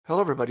Hello,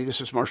 everybody. This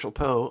is Marshall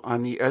Poe.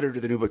 I'm the editor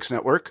of the New Books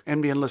Network.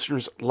 NBN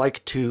listeners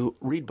like to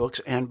read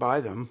books and buy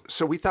them.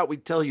 So we thought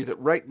we'd tell you that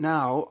right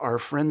now, our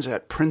friends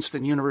at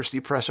Princeton University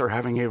Press are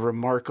having a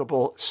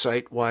remarkable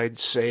site-wide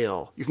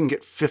sale. You can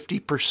get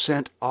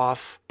 50%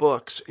 off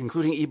books,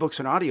 including ebooks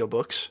and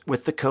audiobooks,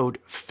 with the code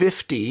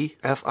 50,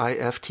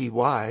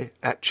 F-I-F-T-Y,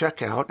 at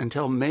checkout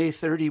until May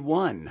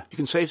 31. You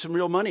can save some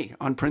real money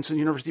on Princeton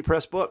University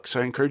Press books.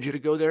 I encourage you to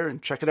go there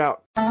and check it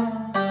out.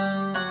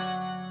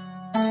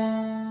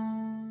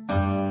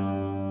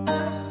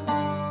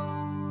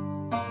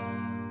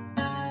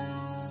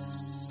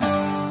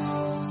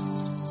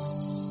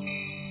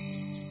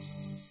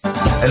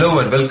 Hello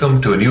and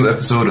welcome to a new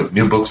episode of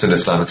New Books in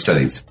Islamic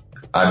Studies.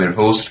 I'm your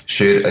host,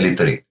 Sher Ali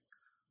Tari.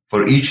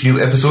 For each new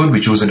episode,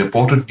 we choose an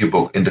important new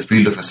book in the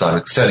field of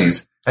Islamic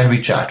studies and we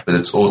chat with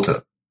its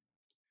author.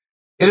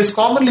 It is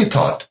commonly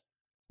thought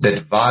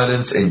that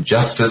violence,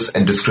 injustice,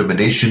 and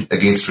discrimination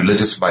against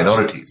religious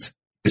minorities,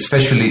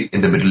 especially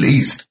in the Middle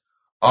East,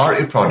 are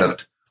a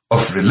product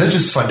of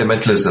religious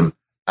fundamentalism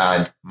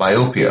and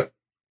myopia.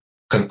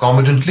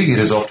 Concomitantly, it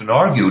is often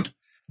argued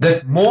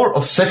that more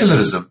of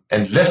secularism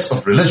and less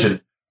of religion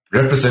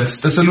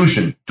represents the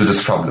solution to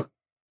this problem.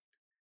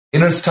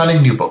 In her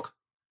stunning new book,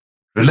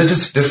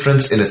 Religious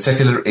Difference in a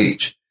Secular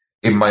Age,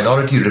 a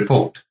Minority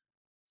Report,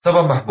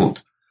 Saba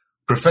Mahmood,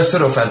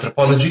 professor of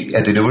anthropology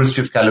at the University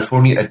of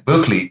California at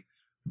Berkeley,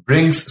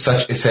 brings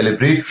such a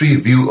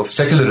celebratory view of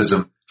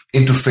secularism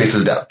into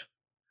fatal doubt.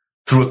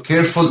 Through a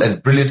careful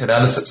and brilliant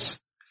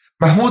analysis,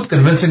 Mahmood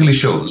convincingly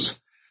shows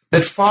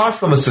that far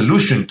from a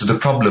solution to the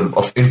problem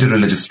of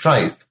interreligious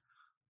strife,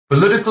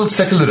 political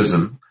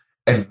secularism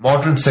and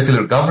modern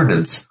secular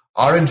governance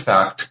are in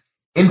fact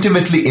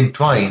intimately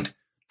entwined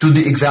to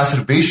the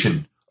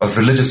exacerbation of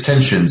religious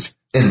tensions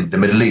in the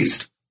Middle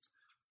East.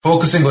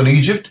 Focusing on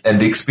Egypt and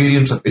the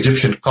experience of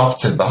Egyptian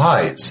Copts and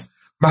Baha'is,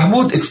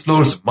 Mahmood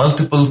explores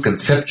multiple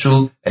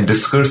conceptual and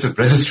discursive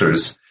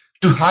registers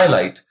to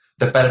highlight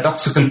the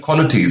paradoxical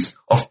qualities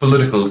of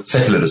political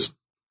secularism,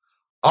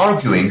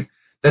 arguing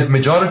that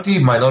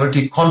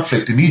majority-minority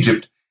conflict in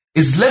Egypt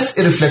is less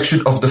a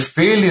reflection of the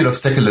failure of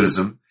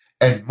secularism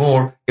and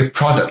more a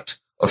product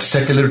of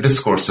secular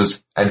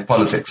discourses and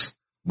politics,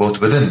 both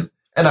within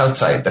and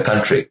outside the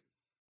country.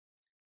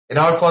 In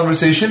our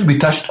conversation, we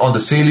touched on the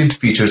salient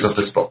features of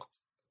this book,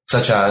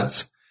 such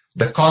as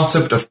the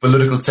concept of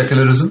political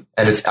secularism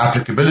and its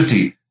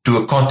applicability to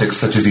a context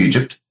such as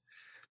Egypt,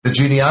 the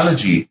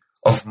genealogy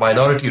of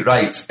minority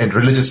rights and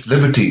religious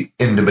liberty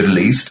in the Middle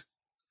East,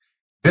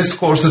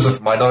 discourses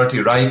of minority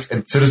rights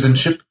and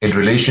citizenship in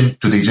relation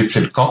to the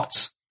Egyptian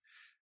Copts,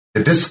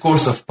 the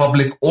discourse of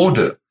public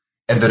order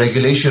and the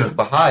regulation of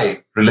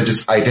Baha'i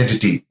religious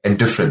identity and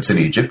difference in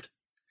Egypt,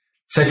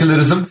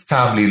 secularism,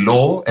 family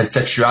law, and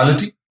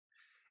sexuality,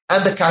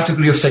 and the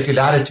category of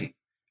secularity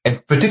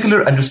and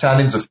particular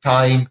understandings of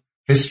time,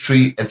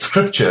 history, and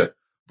scripture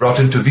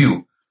brought into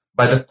view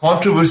by the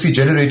controversy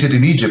generated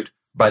in Egypt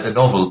by the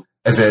novel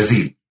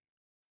Azazil.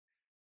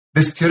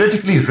 This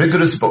theoretically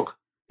rigorous book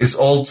is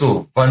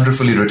also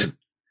wonderfully written,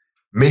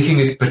 making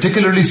it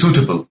particularly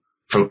suitable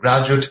for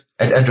graduate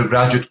and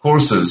undergraduate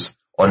courses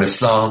on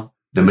Islam,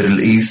 the Middle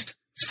East,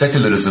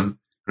 secularism,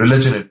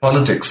 religion and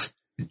politics,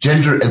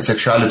 gender and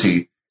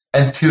sexuality,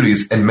 and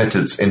theories and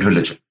methods in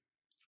religion.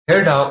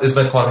 Here now is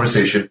my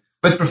conversation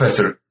with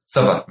Professor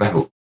Saba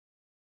Mahmood.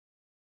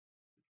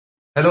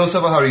 Hello,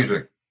 Saba, how are you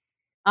doing?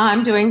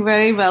 I'm doing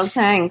very well,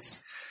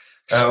 thanks.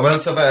 Well,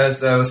 Saba,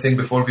 as I was saying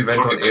before we went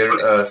on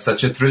air,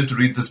 such a thrill to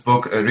read this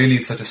book,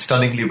 really such a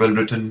stunningly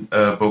well-written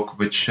book,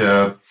 which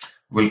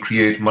will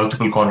create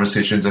multiple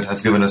conversations and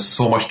has given us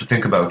so much to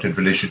think about in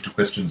relation to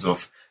questions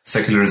of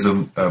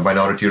secularism,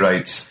 minority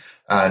rights,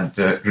 and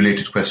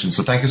related questions.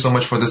 So thank you so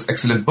much for this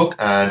excellent book,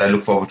 and I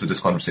look forward to this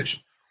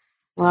conversation.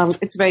 Well,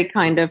 it's very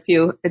kind of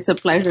you. It's a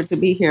pleasure to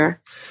be here.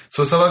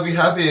 So, Saba, we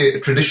have a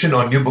tradition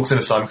on New Books in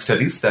Islamic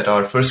Studies that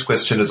our first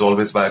question is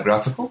always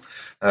biographical,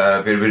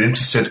 where we're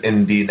interested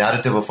in the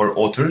narrative of our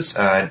authors.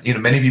 And,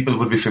 many people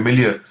would be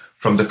familiar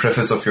from the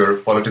preface of your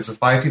Politics of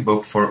Piety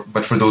book,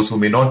 but for those who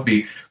may not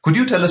be, could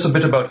you tell us a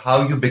bit about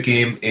how you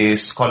became a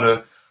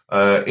scholar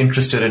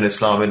interested in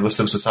Islam and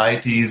Muslim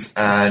societies,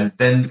 and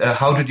then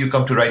how did you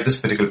come to write this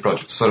particular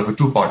project? Sort of a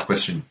two-part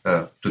question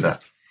to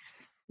that.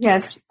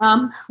 Yes.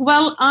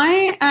 Well,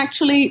 I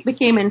actually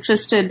became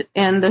interested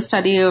in the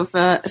study of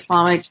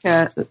Islamic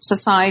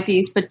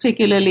societies,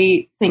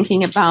 particularly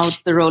thinking about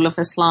the role of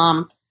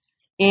Islam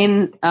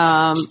in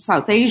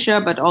South Asia,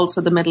 but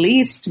also the Middle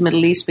East.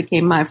 Middle East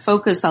became my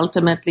focus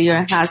ultimately,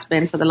 or has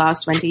been for the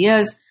last 20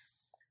 years.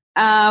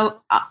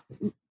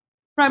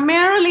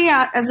 Primarily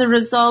as a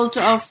result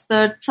of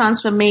the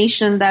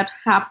transformation that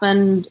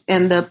happened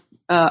in the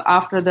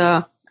after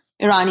the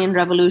Iranian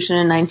Revolution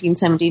in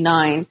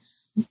 1979.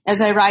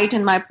 As I write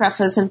in my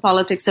preface in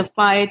Politics of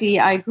Piety,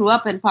 I grew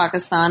up in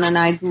Pakistan, and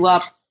I grew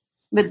up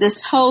with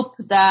this hope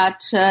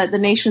that the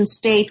nation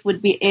state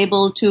would be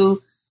able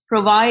to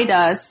provide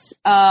us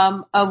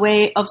a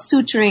way of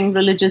suturing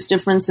religious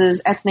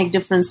differences, ethnic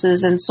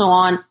differences, and so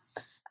on,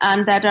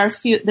 and that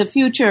the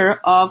future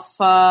of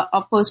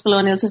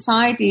post-colonial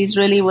societies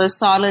really was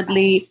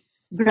solidly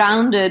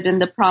grounded in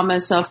the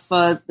promise of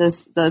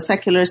the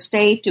secular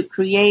state to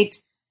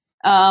create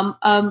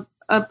a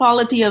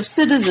polity of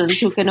citizens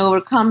who can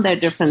overcome their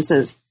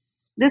differences.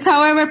 This,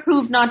 however,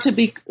 proved not to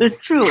be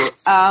true.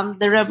 The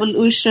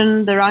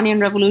Iranian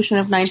Revolution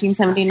of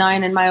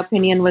 1979, in my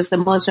opinion, was the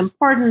most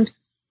important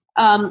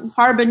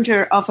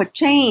harbinger of a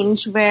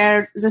change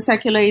where the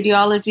secular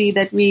ideology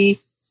that we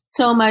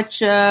so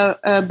much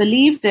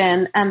believed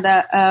in and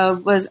that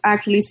was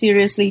actually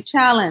seriously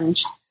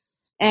challenged.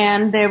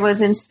 And there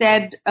was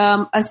instead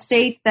a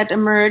state that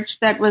emerged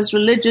that was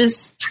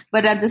religious,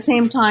 but at the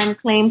same time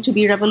claimed to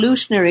be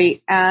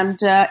revolutionary and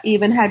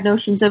even had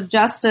notions of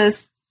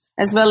justice,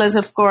 as well as,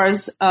 of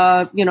course,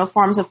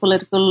 forms of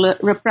political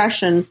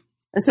repression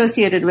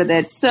associated with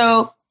it.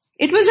 So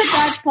it was at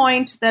that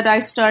point that I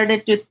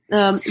started to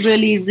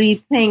really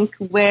rethink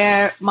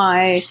where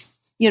my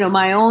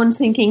own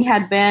thinking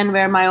had been,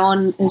 where my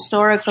own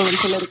historical and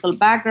political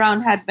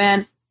background had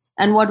been,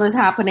 and what was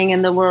happening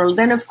in the world.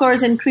 Then, of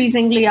course,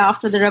 increasingly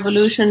after the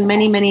revolution,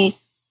 many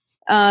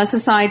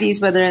societies,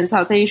 whether in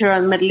South Asia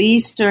or the Middle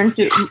East, turned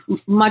to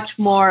much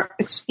more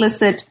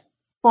explicit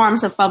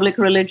forms of public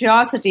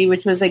religiosity,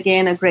 which was,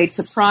 again, a great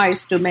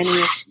surprise to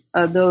many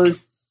of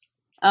those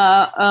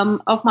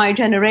of my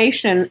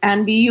generation.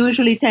 And we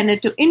usually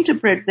tended to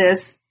interpret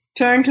this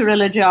turn to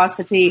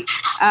religiosity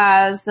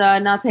as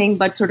nothing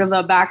but sort of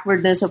a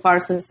backwardness of our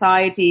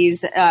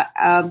societies,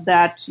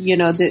 that,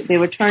 they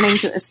were turning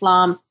to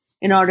Islam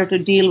in order to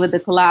deal with the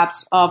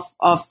collapse of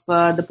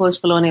the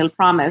post-colonial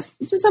promise.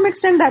 To some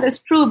extent, that is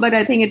true, but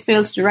I think it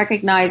fails to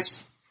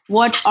recognize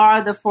what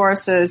are the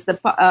forces, the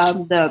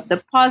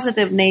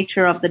positive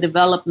nature of the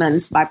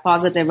developments. By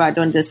positive, I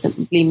don't just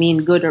simply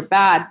mean good or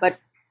bad, but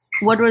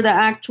what were the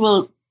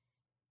actual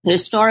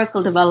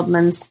historical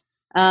developments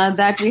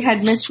that we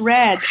had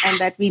misread and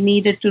that we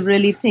needed to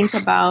really think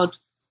about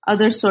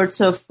other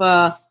sorts of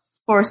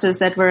forces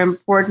that were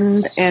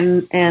important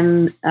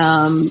in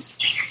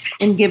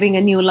giving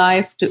a new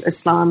life to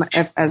Islam,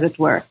 as it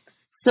were.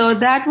 So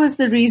that was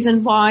the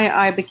reason why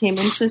I became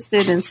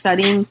interested in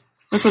studying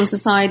Muslim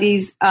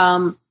societies.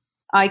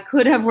 I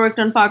could have worked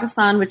on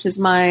Pakistan, which is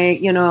my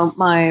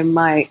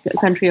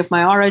country of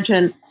my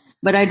origin,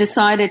 but I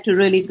decided to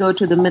really go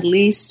to the Middle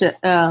East,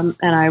 and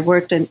I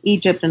worked in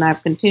Egypt, and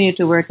I've continued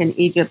to work in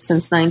Egypt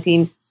since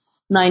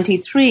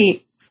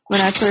 1993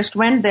 when I first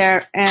went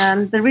there.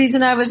 And the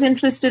reason I was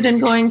interested in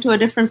going to a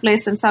different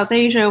place than South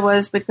Asia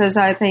was because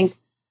I think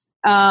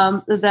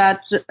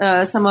that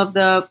some of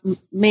the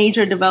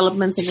major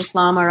developments in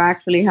Islam are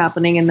actually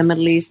happening in the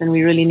Middle East, and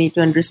we really need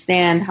to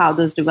understand how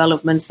those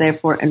developments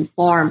therefore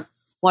inform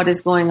what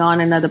is going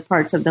on in other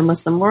parts of the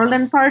Muslim world.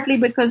 And partly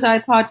because I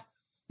thought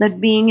that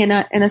being in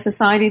a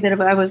society that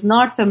I was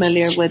not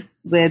familiar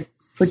with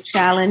would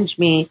challenge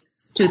me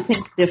to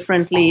think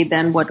differently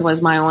than what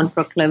was my own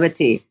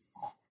proclivity.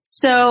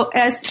 So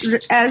as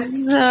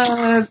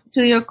to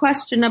your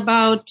question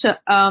about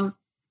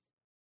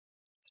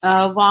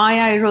why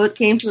I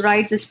came to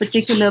write this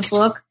particular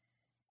book,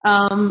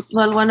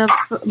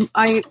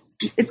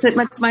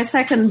 it's my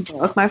second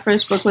book. My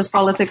first book was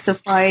Politics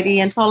of Piety,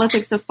 and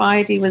Politics of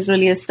Piety was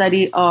really a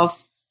study of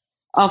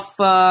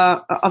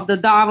the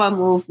Dawa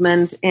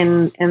movement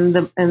in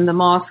the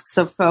mosques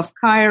of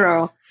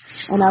Cairo,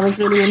 and I was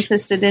really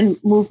interested in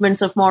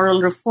movements of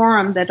moral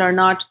reform that are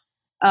not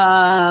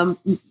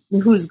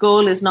whose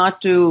goal is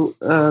not to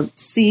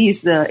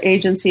seize the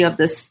agency of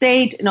the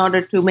state in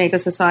order to make a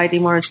society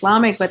more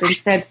Islamic, but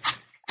instead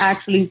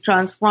actually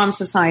transform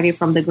society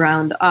from the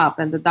ground up.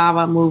 And the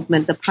Dawa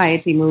movement, the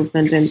piety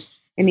movement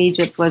in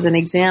Egypt was an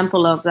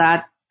example of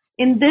that.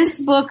 In this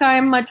book,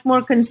 I'm much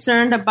more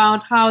concerned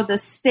about how the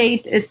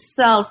state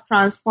itself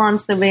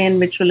transforms the way in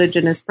which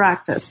religion is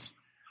practiced.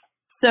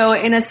 So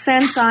in a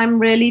sense, I'm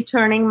really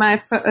turning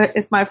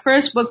if my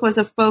first book was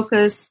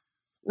focused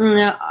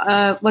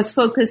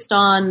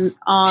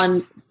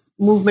on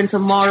movements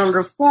of moral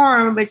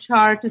reform, which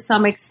are to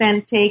some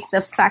extent take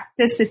the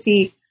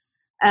facticity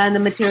and the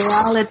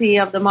materiality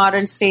of the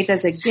modern state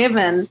as a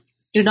given,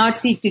 do not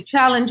seek to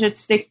challenge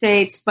its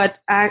dictates, but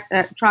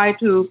try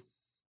to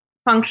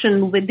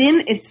function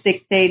within its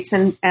dictates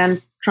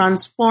and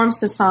transform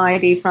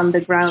society from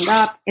the ground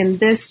up. In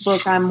this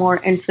book, I'm more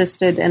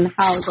interested in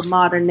how the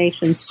modern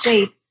nation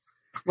state,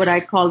 what I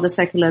call the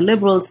secular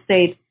liberal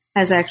state,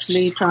 has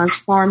actually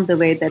transformed the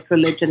way that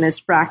religion is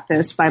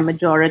practiced by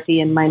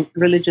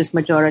religious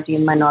majority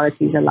and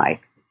minorities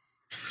alike.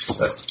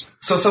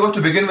 So, Sabah,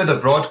 to begin with a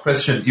broad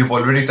question, you've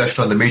already touched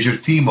on the major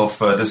theme of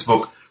this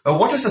book.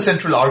 What is the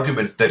central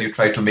argument that you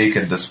try to make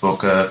in this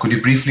book? Could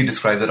you briefly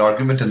describe that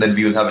argument, and then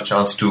we will have a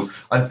chance to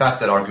unpack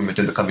that argument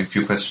in the coming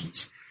few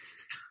questions?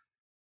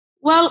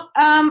 Well,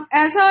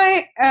 as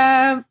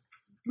I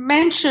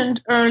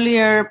mentioned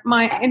earlier,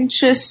 my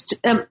interest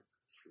in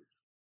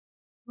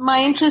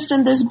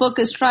this book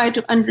is try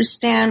to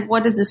understand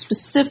what is the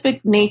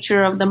specific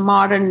nature of the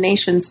modern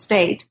nation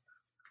state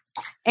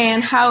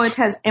and how it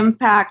has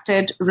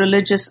impacted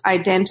religious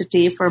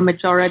identity for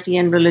majority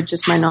and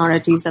religious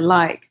minorities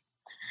alike.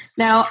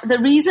 Now, the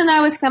reason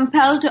I was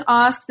compelled to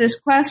ask this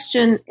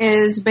question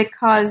is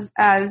because,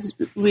 as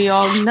we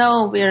all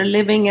know, we are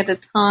living at a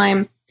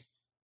time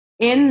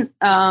in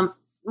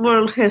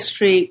world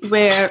history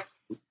where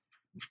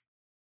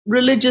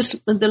religious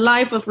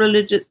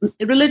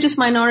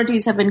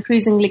minorities have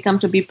increasingly come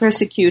to be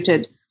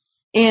persecuted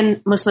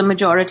in Muslim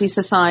majority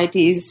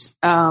societies,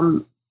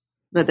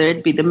 whether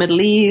it be the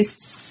Middle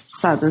East,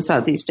 South and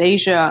Southeast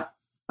Asia,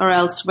 or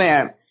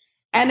elsewhere.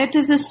 And it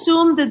is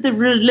assumed that the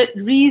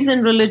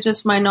reason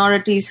religious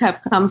minorities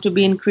have come to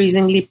be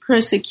increasingly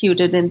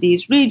persecuted in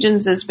these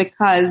regions is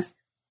because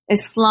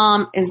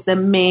Islam is the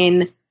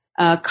main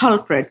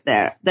culprit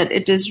there, that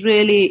it is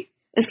really,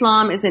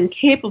 Islam is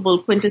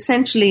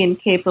quintessentially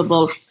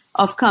incapable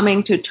of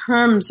coming to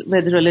terms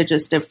with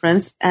religious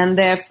difference, and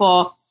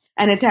therefore,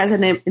 and it has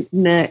a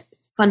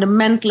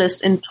fundamentalist,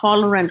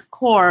 intolerant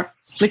core,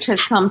 which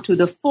has come to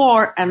the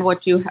fore, and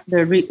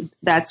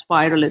that's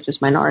why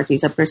religious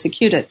minorities are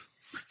persecuted.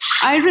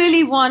 I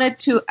really wanted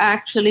to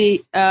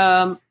actually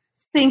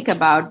think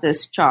about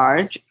this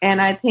charge,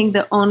 and I think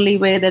the only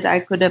way that I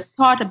could have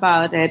thought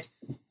about it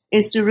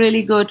is to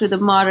really go to the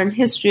modern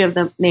history of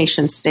the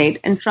nation state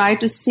and try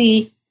to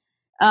see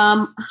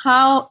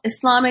how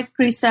Islamic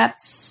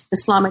precepts,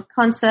 Islamic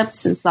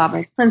concepts,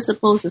 Islamic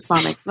principles,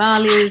 Islamic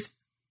values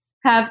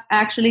have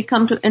actually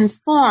come to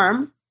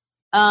inform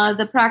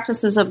the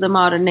practices of the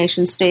modern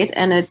nation state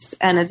and its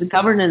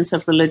governance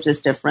of religious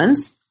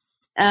difference.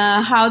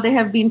 How they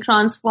have been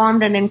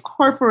transformed and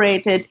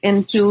incorporated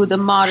into the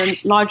modern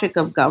logic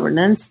of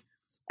governance.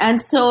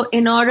 And so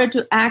in order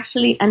to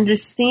actually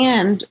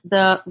understand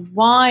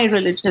why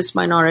religious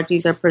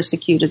minorities are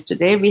persecuted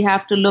today, we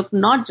have to look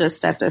not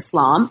just at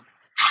Islam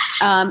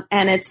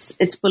and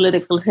its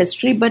political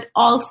history, but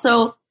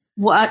also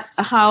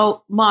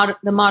how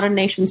the modern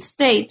nation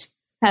state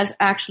has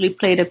actually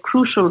played a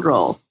crucial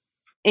role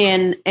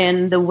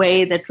in the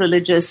way that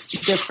religious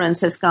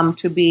differences have come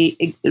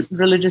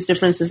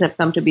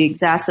to be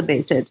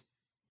exacerbated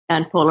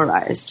and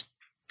polarized.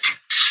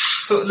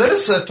 So let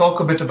us talk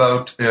a bit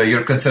about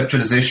your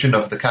conceptualization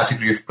of the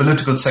category of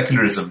political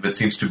secularism, which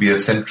seems to be a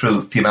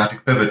central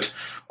thematic pivot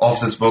of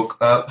this book.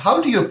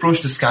 How do you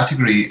approach this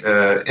category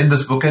in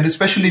this book? And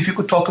especially if you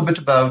could talk a bit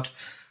about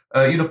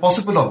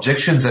possible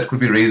objections that could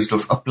be raised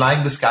of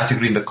applying this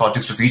category in the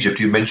context of Egypt.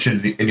 You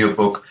mentioned in your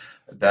book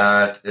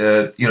that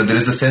there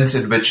is a sense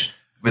in which,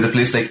 with a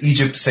place like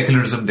Egypt,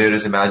 secularism there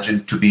is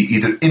imagined to be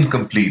either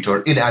incomplete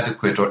or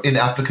inadequate or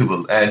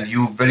inapplicable, and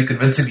you very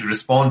convincingly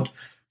respond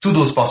to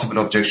those possible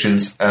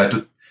objections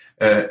to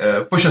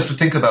push us to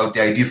think about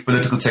the idea of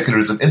political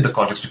secularism in the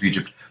context of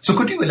Egypt. So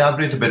could you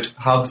elaborate a bit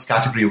how this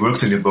category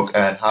works in your book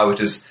and how it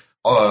is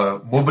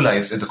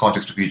mobilized in the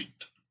context of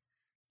Egypt?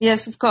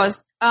 Yes, of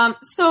course.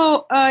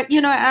 So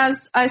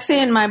as I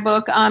say in my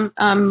book, I'm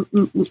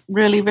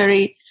really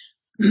very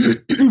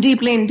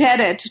deeply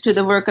indebted to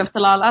the work of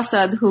Talal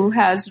Asad, who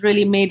has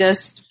really made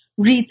us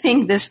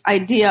rethink this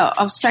idea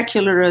of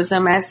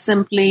secularism as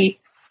simply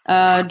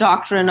a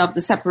doctrine of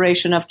the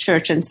separation of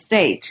church and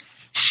state.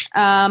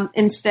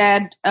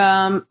 Instead,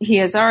 he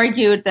has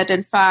argued that,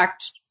 in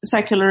fact,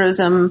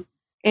 secularism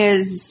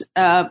is,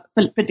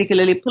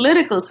 particularly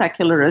political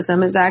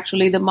secularism, is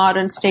actually the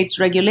modern state's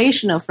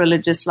regulation of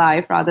religious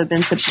life rather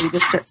than simply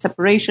the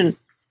separation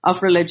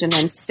of religion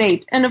and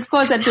state. And of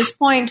course, at this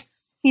point,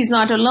 he's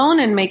not alone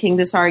in making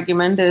this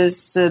argument.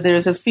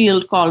 There's a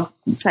field called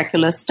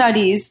secular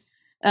studies,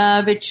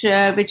 in which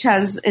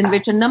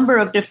a number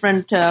of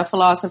different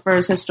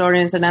philosophers,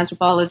 historians, and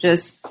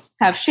anthropologists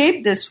have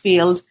shaped this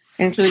field,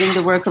 including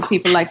the work of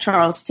people like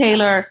Charles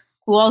Taylor,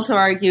 who also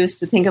argues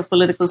to think of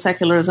political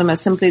secularism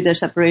as simply the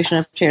separation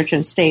of church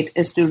and state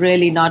is to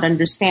really not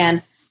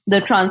understand the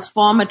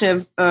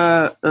transformative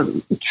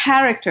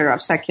character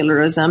of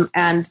secularism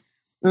and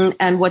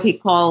what he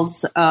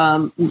calls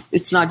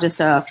it's not just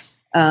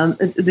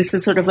this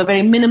is sort of a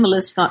very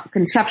minimalist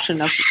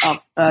conception of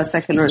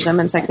secularism,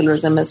 and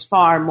secularism is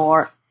far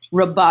more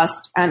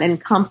robust and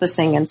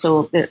encompassing. And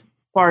so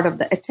part of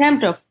the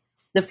attempt of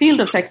the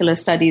field of secular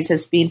studies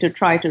has been to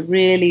try to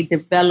really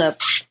develop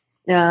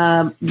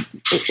again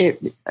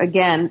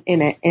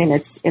in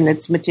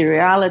its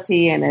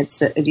materiality and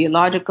its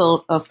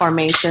ideological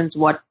formations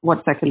what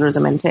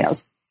secularism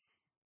entails.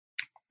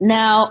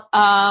 Now,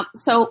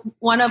 so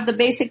one of the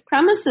basic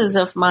premises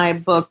of my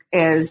book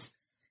is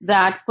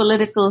that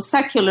political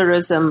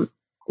secularism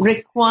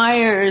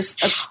requires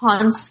a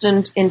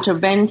constant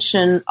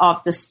intervention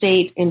of the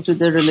state into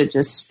the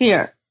religious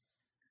sphere.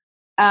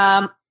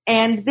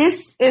 And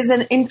this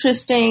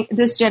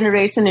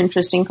generates an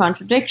interesting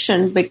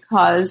contradiction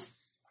because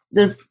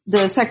the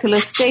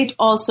secular state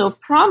also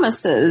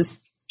promises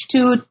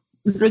to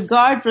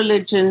regard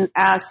religion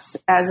as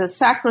a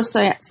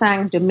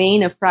sacrosanct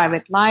domain of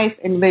private life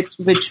in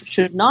which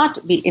should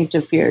not be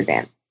interfered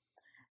in.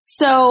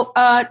 So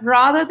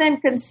rather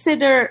than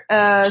consider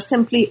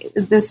simply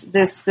this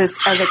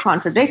as a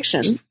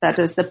contradiction, that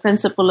is the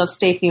principle of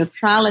state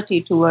neutrality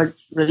towards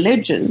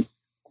religion,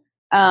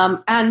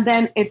 and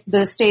then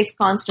the state's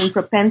constant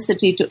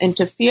propensity to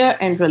interfere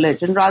in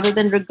religion, rather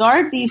than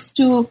regard these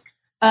two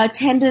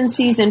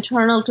tendencies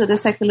internal to the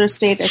secular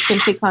state as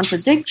simply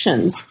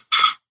contradictions,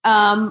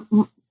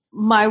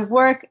 my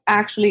work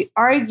actually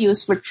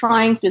argues for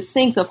trying to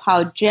think of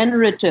how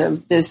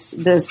generative these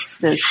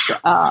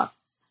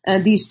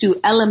two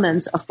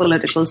elements of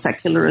political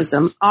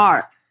secularism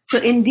are. So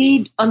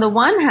indeed, on the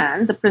one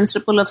hand, the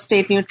principle of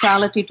state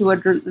neutrality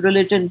toward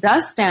religion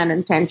does stand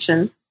in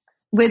tension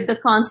with the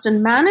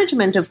constant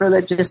management of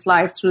religious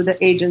life through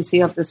the agency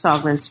of the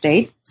sovereign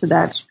state. So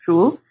that's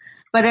true.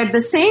 But at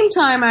the same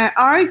time, I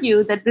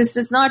argue that this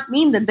does not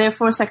mean that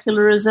therefore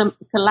secularism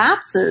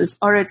collapses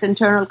or its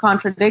internal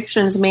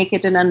contradictions make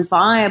it an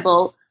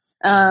unviable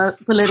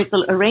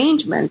political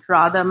arrangement.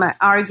 Rather, my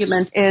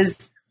argument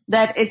is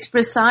that it's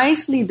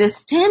precisely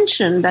this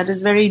tension that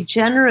is very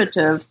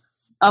generative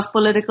of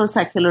political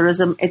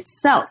secularism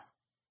itself.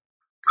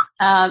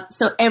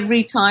 So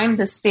every time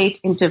the state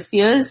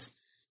interferes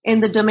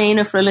in the domain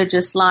of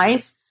religious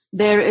life,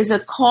 there is a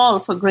call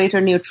for greater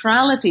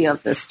neutrality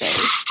of the state,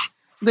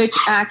 which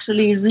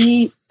actually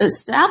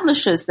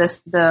re-establishes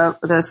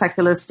the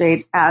secular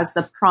state as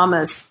the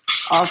promise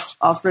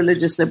of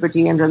religious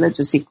liberty and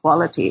religious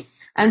equality.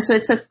 And so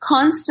it's a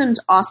constant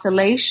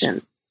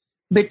oscillation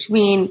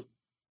between,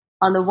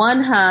 on the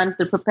one hand,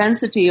 the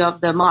propensity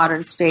of the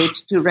modern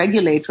state to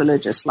regulate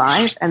religious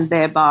life and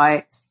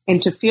thereby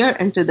interfere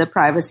into the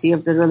privacy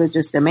of the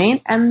religious domain,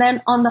 and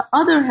then on the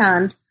other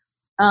hand,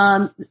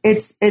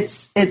 its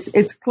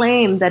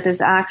claim that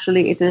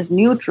it is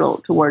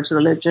neutral towards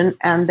religion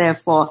and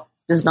therefore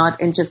does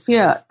not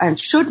interfere and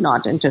should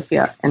not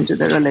interfere into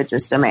the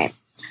religious domain.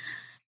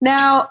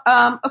 Now,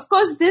 of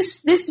course,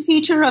 this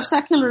feature of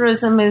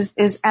secularism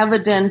is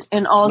evident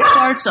in all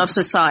sorts of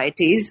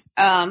societies,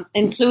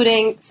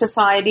 including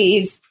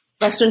societies,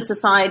 Western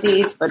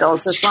societies, but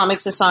also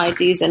Islamic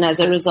societies, and as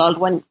a result,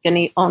 one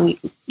can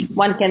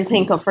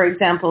think of, for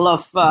example,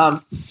 of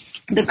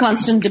the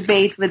constant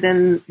debate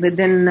within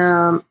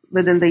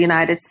the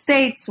United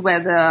States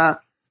whether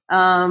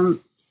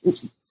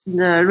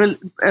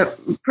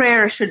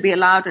prayer should be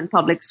allowed in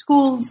public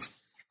schools,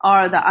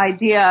 or the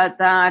idea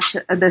that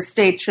the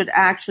state should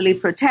actually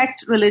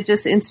protect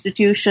religious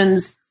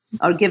institutions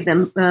or give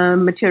them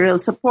material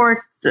support,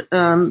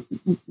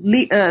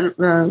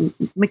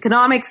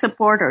 economic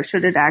support, or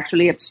should it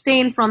actually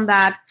abstain from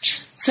that?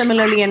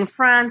 Similarly, in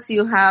France,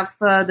 you have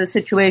the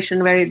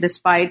situation where,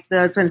 despite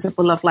the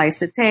principle of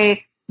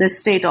laïcité, the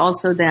state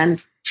also then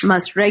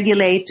must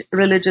regulate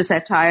religious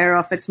attire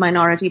of its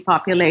minority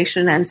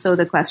population. And so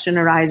the question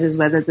arises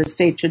whether the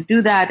state should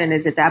do that, and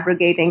is it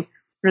abrogating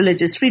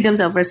religious freedoms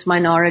of its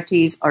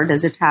minorities, or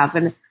does it have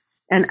an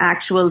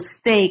actual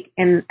stake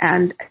and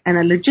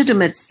a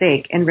legitimate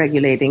stake in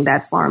regulating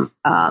that form,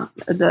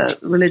 the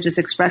religious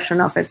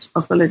expression of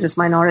religious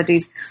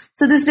minorities?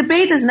 So this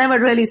debate is never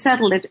really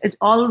settled. It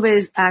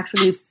always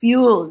actually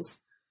fuels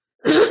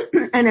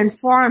and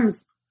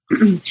informs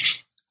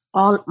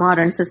all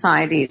modern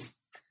societies.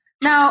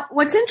 Now,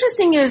 what's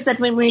interesting is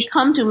that when we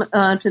come to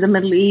the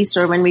Middle East,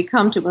 or when we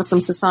come to Muslim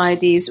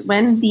societies,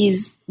 when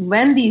these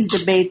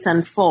debates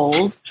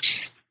unfold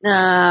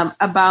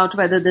about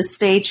whether the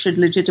state should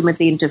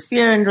legitimately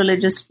interfere in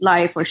religious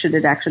life or should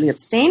it actually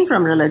abstain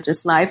from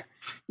religious life,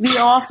 we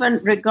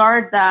often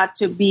regard that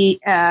to be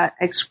an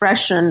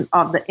expression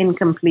of the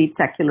incomplete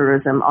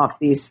secularism of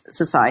these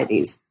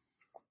societies.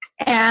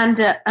 And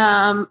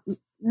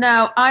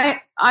now,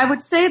 I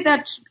would say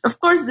that, of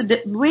course,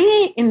 the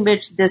way in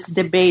which this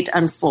debate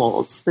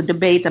unfolds, the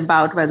debate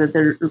about whether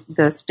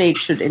the state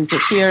should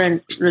interfere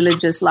in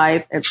religious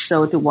life, if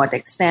so, to what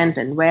extent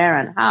and where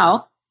and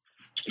how,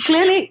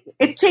 clearly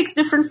it takes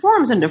different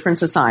forms in different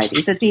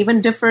societies. It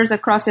even differs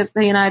across the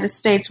United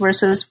States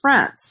versus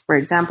France. For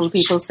example,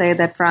 people say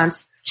that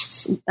France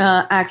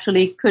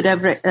actually could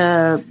have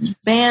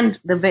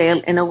banned the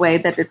veil in a way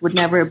that it would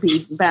never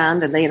be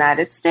banned in the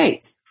United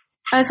States.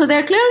 So there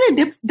are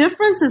clearly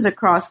differences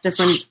across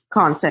different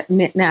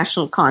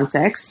national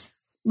contexts,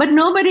 but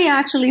nobody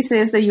actually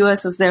says the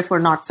U.S. is therefore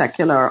not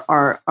secular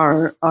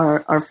or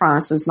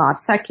France is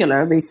not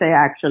secular. They say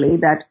actually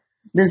that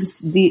these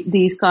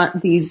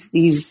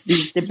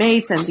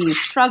debates and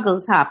these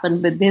struggles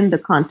happen within the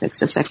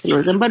context of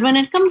secularism. But when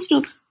it comes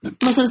to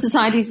Muslim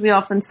societies, we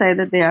often say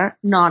that they are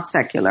not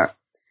secular.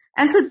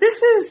 And so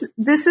this is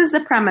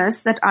the premise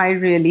that I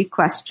really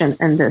question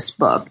in this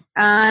book.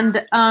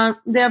 And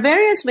there are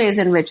various ways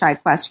in which I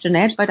question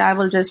it, but I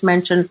will just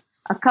mention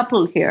a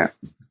couple here.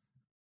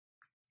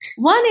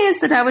 One is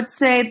that I would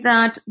say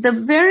that the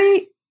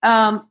very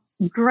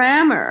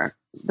grammar,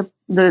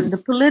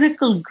 the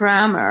political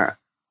grammar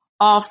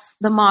of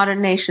the modern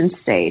nation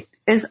state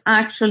is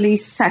actually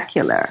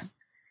secular.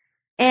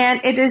 And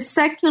it is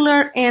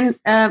secular in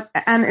a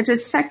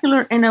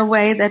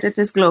way that it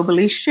is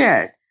globally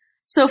shared.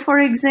 So, for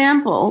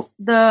example,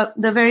 the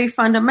very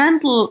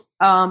fundamental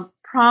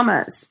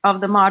promise of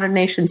the modern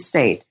nation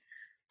state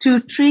to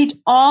treat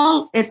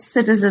all its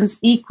citizens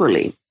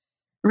equally,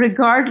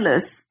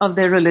 regardless of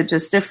their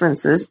religious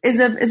differences,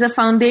 is a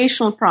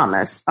foundational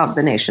promise of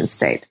the nation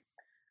state.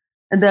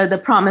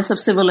 The promise of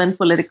civil and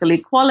political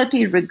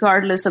equality,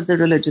 regardless of the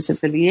religious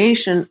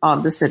affiliation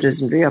of the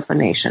citizenry of a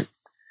nation.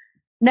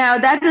 Now,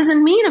 that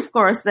doesn't mean, of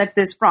course, that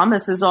this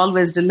promise is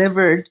always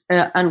delivered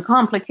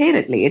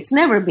uncomplicatedly. It's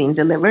never been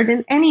delivered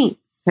in any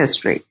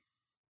history.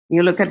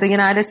 You look at the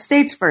United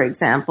States, for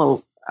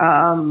example,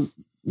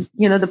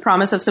 the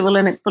promise of civil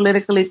and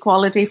political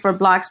equality for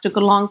blacks took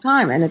a long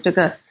time, and it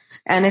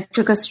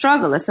took a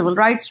struggle, a civil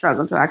rights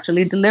struggle, to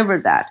actually deliver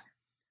that.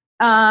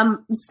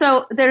 But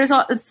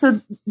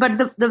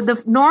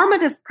the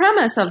normative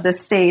premise of the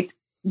state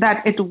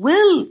that it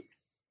will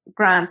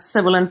grant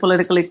civil and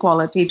political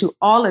equality to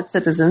all its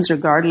citizens,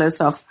 regardless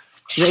of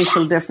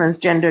racial difference,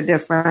 gender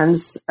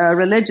difference,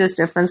 religious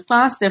difference,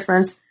 class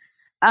difference,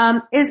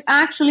 is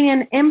actually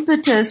an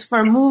impetus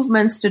for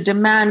movements to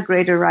demand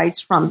greater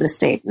rights from the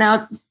state.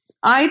 Now,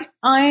 I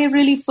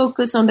really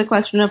focus on the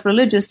question of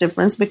religious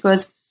difference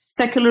because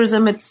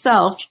secularism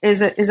itself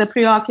is a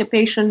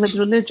preoccupation with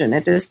religion.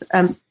 It is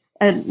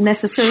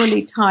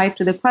necessarily tied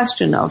to the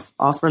question of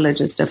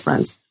religious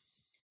difference.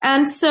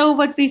 And so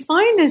what we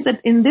find is that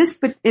in this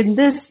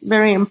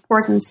very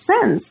important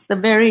sense, the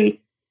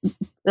very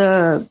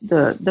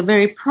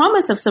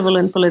promise of civil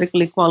and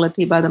political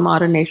equality by the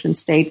modern nation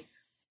state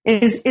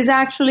is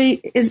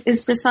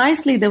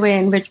precisely the way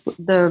in which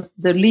the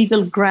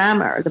legal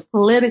grammar, the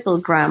political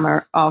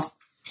grammar of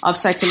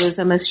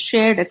secularism is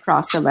shared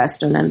across the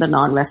Western and the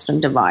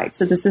non-Western divide.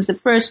 So this is the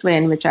first way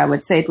in which I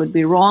would say it would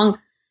be wrong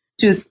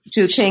to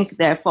think,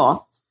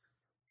 therefore,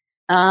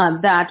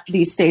 that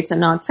these states are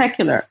not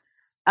secular.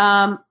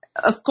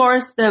 Of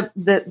course,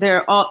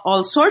 there are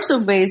all sorts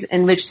of ways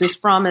in which this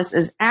promise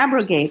is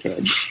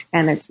abrogated,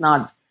 and it's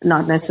not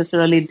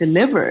necessarily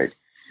delivered.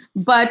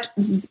 But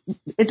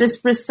it is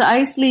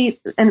precisely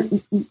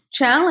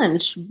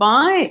challenged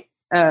by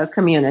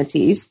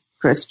communities,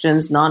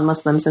 Christians,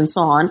 non-Muslims, and so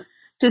on,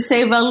 to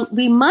say, well,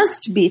 we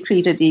must be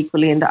treated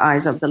equally in the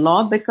eyes of the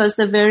law because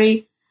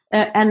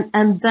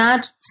and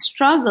that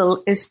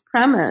struggle is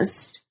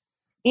premised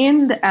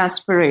in the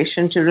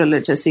aspiration to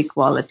religious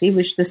equality,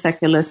 which the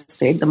secular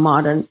state, the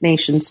modern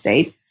nation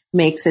state,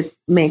 makes it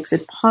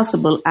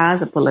possible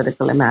as a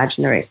political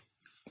imaginary.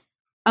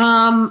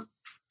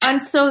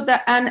 And so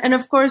and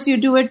of course you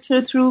do it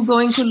through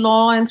going to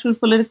law and through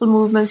political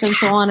movements and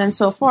so on and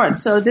so forth.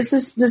 So this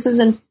is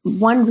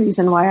one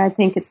reason why I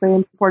think it's very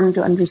important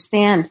to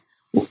understand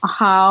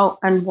how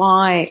and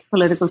why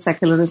political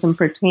secularism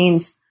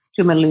pertains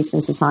to Middle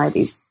Eastern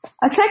societies.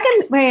 A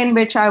second way in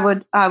which I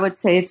would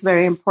say it's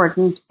very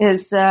important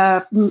is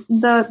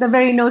the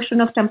very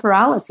notion of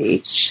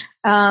temporality,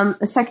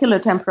 secular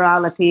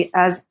temporality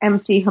as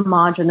empty,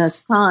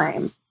 homogeneous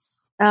time,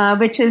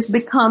 which is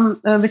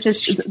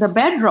the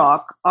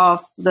bedrock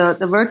of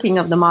the working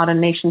of the modern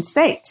nation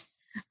state.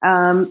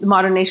 The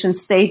modern nation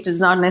state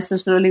does not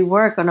necessarily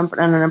work on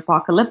an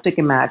apocalyptic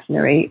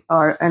imaginary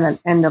or an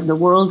end of the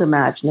world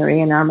imaginary,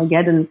 an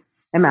Armageddon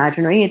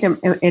imaginary.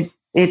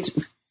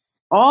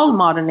 All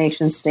modern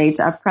nation states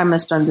are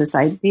premised on this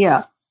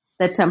idea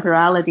that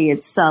temporality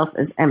itself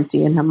is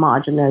empty and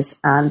homogeneous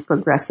and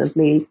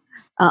progressively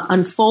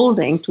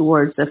unfolding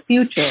towards a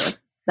future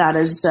that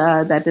is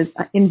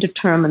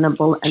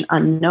indeterminable and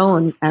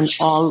unknown, and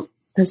all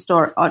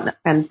historic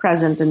and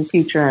present and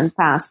future and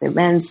past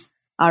events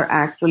are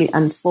actually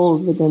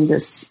unfold within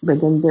this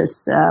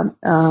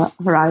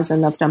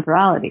horizon of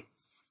temporality.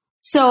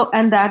 So,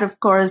 and that, of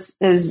course,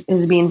 is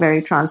being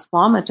very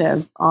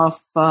transformative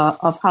of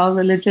how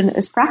religion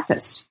is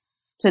practiced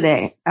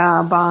today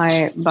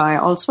by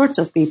all sorts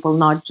of people,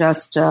 not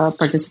just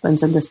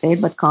participants in the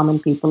state, but common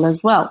people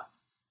as well.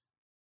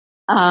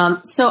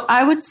 So,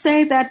 I would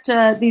say that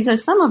these are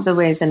some of the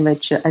ways in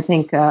which I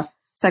think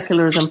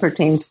secularism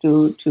pertains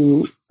to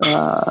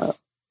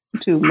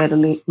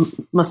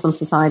Muslim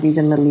societies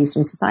and Middle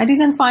Eastern societies.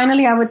 And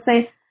finally, I would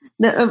say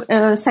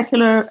the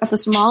secular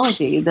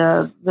epistemology,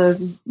 the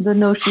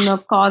notion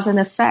of cause and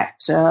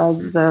effect,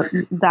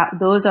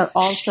 those are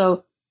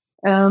also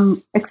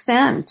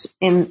extant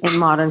in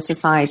modern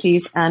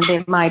societies, and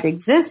they might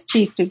exist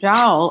cheek to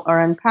jowl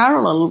or in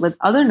parallel with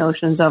other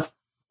notions of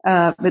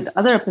with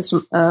other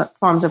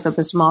forms of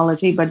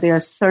epistemology, but they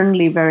are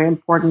certainly very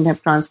important,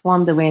 have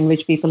transformed the way in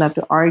which people have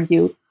to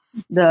argue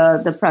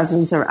the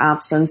presence or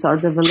absence or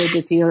the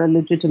validity or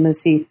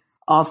legitimacy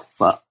of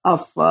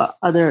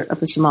other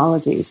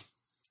epistemologies.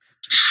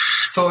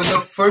 So in the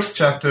first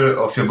chapter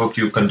of your book,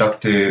 you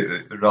conduct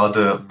a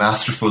rather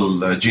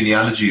masterful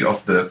genealogy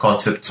of the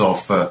concepts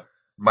of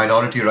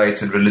minority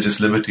rights and religious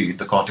liberty in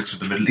the context of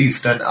the Middle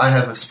East. And I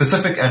have a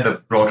specific and a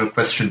broader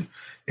question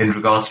in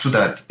regards to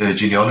that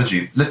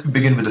genealogy. Let me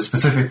begin with a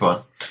specific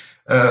one,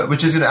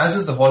 which is, as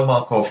is the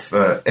hallmark of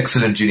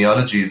excellent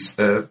genealogies,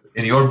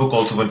 in your book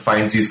also one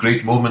finds these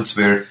great moments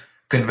where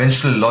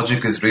conventional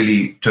logic is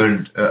really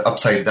turned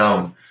upside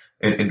down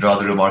in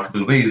rather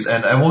remarkable ways.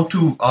 And I want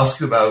to ask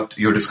you about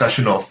your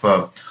discussion of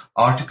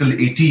Article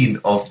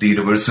 18 of the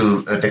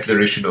Universal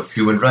Declaration of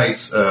Human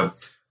Rights,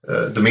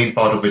 the main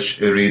part of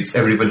which reads,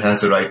 everyone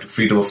has a right to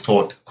freedom of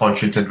thought,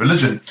 conscience, and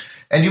religion.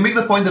 And you make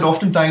the point that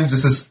oftentimes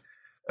this is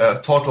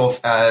thought of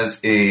as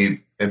a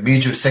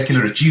major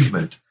secular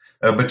achievement.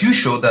 But you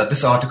show that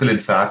this article, in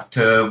fact,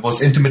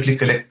 was intimately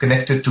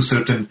connected to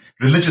certain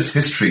religious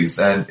histories,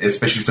 and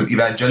especially some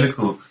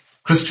evangelical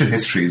Christian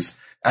histories,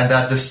 and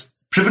that this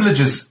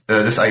privileges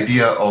this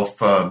idea of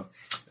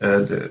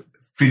the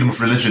freedom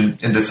of religion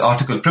in this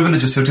article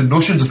privileges certain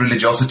notions of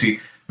religiosity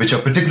which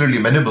are particularly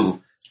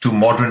amenable to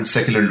modern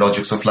secular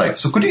logics of life.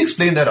 So could you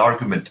explain that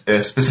argument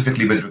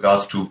specifically with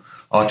regards to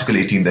Article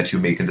 18 that you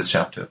make in this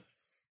chapter?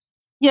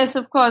 Yes,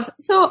 of course.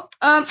 So,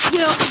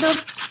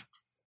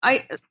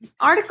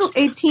 Article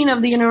 18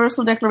 of the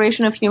Universal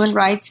Declaration of Human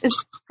Rights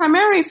is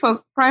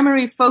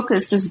primary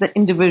focus is the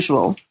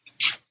individual.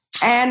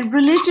 And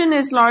religion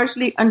is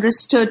largely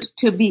understood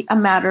to be a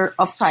matter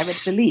of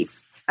private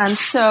belief. And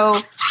so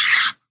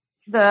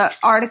the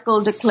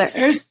article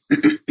declares,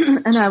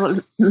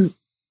 and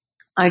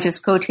I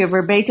just quote here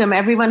verbatim,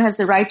 everyone has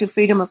the right to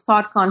freedom of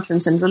thought,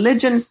 conscience, and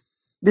religion.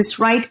 This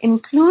right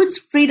includes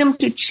freedom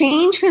to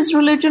change his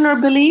religion or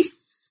belief,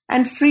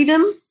 and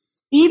freedom,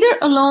 either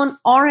alone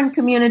or in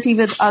community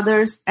with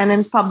others and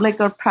in public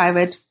or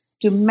private,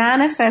 to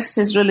manifest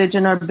his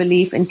religion or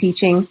belief in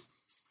teaching,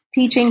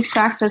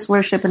 practice,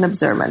 worship, and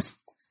observance.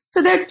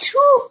 So there are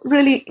two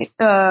really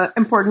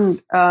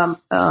important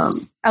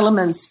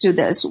elements to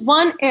this.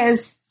 One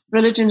is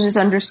religion is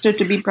understood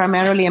to be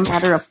primarily a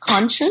matter of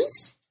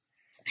conscience,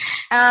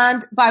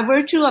 and by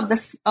virtue of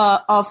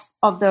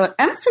the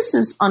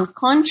emphasis on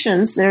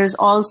conscience, there is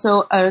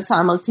also a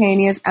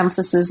simultaneous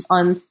emphasis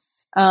on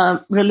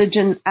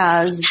religion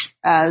as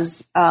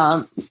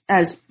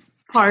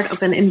part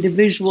of an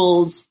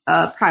individual's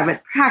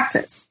private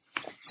practice.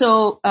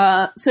 So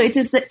it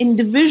is the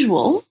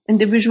individual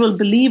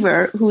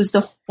believer who is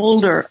the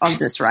holder of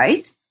this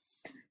right.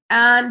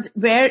 And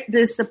where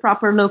is the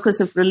proper locus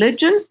of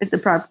religion? The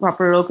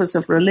proper locus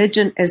of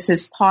religion is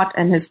his thought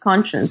and his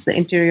conscience, the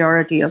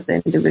interiority of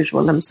the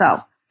individual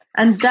himself.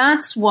 And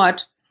that's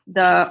what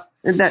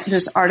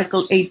this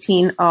Article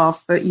 18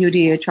 of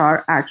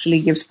UDHR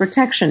actually gives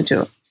protection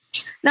to.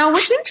 Now,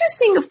 what's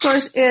interesting, of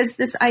course, is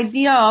this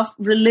idea of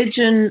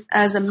religion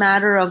as a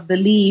matter of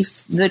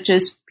belief, which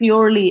is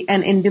purely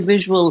an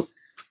individual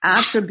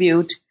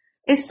attribute,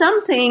 is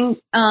something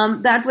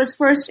that was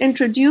first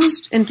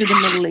introduced into the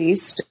Middle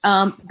East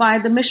by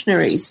the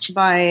missionaries,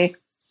 by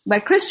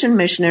Christian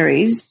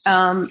missionaries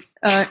in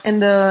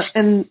the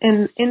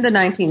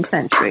 19th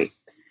century,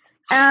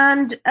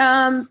 and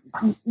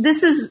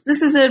this is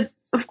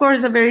of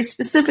course a very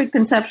specific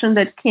conception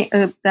that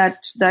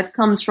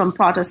comes from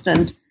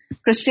Protestant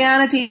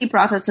Christianity.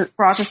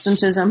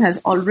 Protestantism has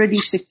already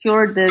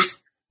secured this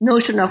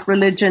notion of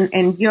religion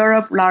in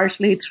Europe,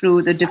 largely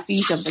through the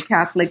defeat of the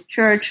Catholic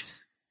Church.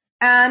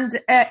 And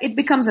it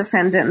becomes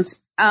ascendant.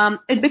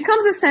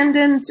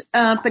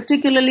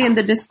 Particularly in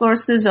the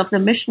discourses of the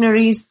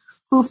missionaries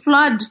who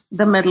flood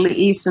the Middle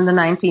East in the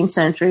 19th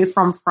century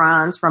from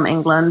France, from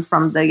England,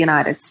 from the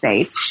United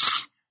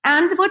States.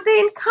 And what they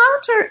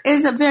encounter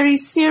is a very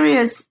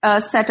serious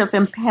set of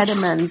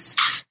impediments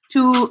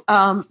to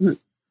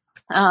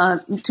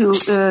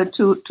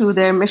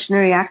their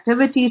missionary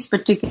activities,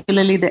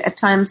 particularly the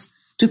attempts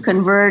to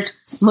convert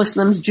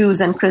Muslims, Jews,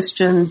 and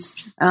Christians.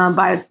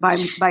 By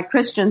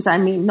Christians, I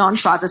mean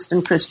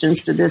non-Protestant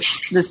Christians to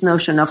this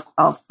notion of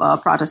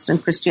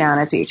Protestant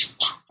Christianity.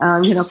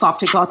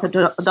 Coptic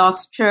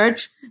Orthodox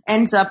Church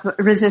ends up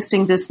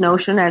resisting this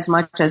notion as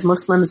much as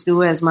Muslims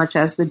do, as much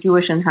as the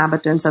Jewish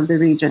inhabitants of the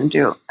region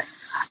do.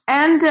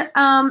 And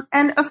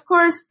of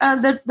course,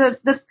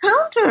 the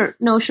counter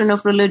notion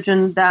of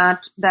religion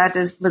that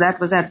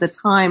was at the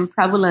time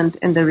prevalent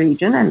in the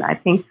region, and I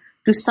think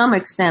to some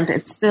extent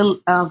it's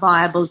still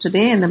viable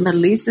today in the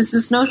Middle East, is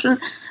this notion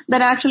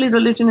that actually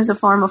religion is a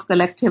form of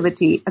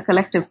collectivity, a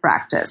collective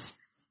practice,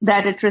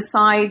 that it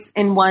resides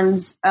in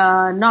one's,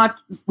 not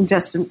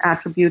just an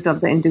attribute of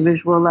the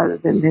individual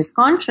as in his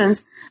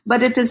conscience,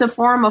 but it is a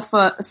form of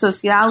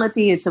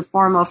sociality, it's a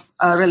form of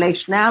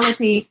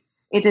relationality.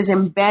 It is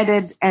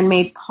embedded and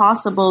made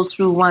possible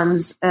through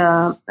one's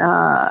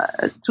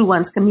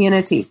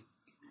community.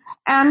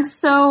 And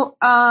so,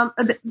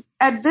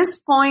 at this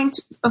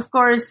point, of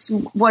course,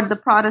 what the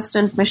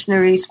Protestant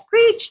missionaries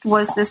preached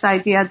was this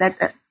idea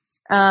that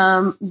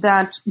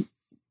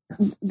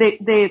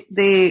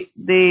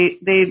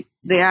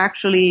they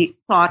actually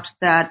thought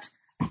that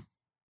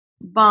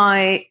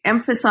by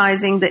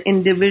emphasizing the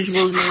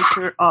individual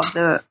nature of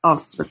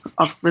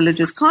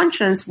religious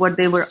conscience, what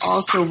they were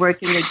also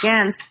working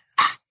against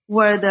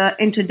were the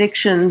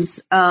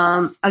interdictions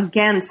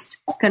against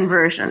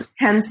conversion.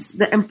 Hence,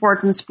 the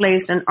importance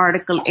placed in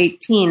Article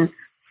 18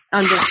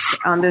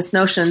 on this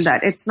notion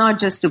that it's not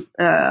just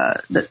that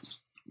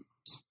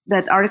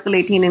Article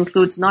 18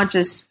 includes not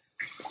just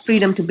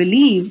freedom to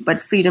believe,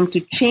 but freedom to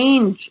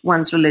change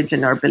one's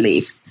religion or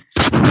belief.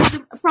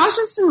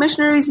 Protestant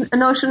missionaries'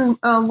 notion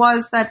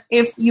was that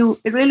if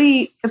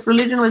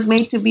religion was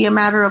made to be a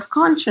matter of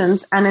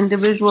conscience and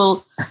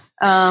individual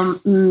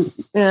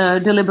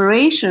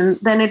deliberation,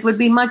 then it would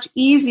be much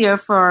easier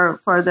for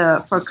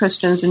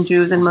Christians and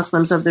Jews and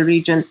Muslims of the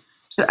region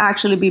to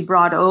actually be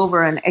brought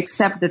over and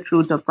accept the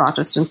truth of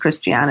Protestant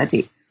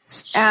Christianity.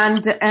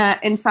 And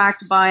in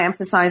fact, by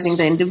emphasizing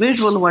the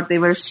individual, what they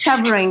were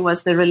severing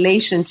was the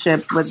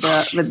relationship with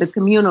the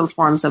communal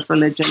forms of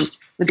religion,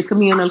 with the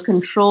communal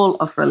control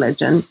of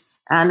religion,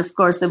 and of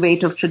course the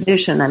weight of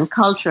tradition and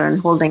culture,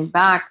 and holding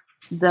back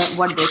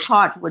what they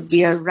thought would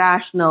be a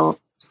rational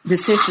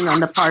decision on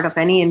the part of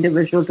any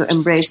individual to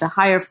embrace a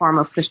higher form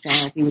of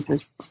Christianity, which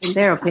was, in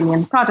their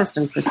opinion,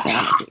 Protestant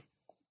Christianity.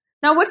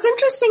 Now, what's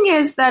interesting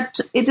is that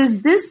it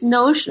is this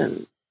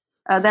notion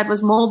that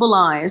was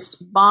mobilized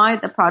by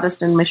the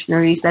Protestant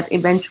missionaries that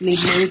eventually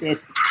made it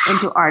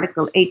into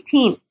Article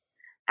 18.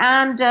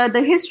 And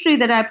the history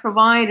that I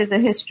provide is a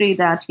history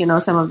that,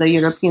 some of the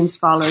European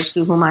scholars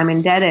to whom I'm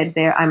indebted,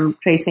 I'm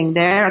tracing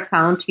their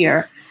account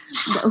here,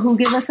 who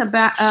give us the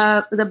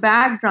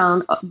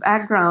background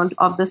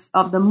of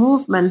the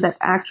movement that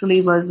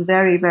actually was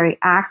very, very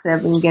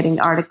active in getting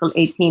Article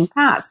 18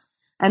 passed.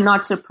 And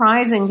not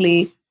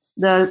surprisingly,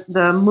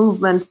 the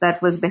movement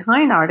that was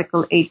behind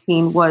Article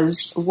 18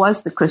 was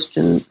the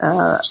Christian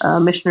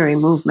missionary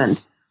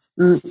movement,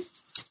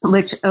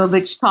 which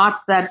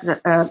thought that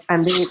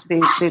and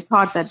they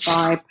thought that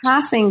by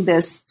passing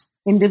this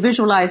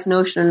individualized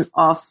notion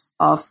of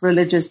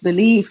religious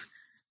belief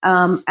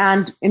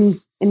and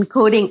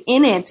encoding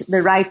in it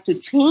the right to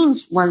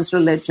change one's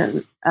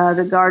religion,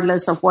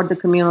 regardless of what the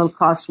communal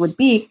cost would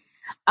be,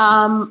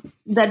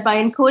 that by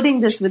encoding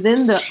this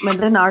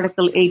within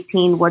Article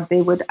 18, what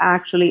they would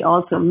actually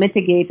also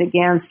mitigate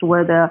against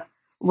were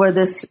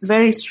this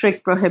very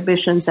strict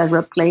prohibitions that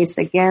were placed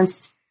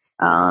against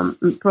to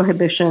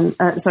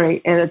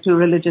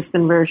religious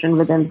conversion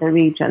within the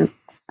region.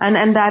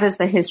 And that is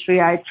the history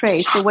I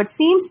trace. So what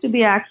seems to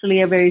be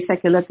actually a very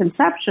secular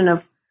conception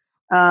of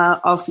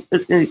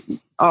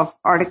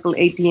Article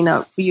 18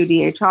 of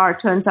UDHR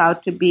turns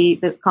out to be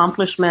the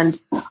accomplishment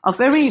of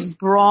very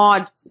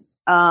broad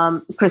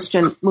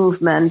Christian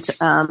movement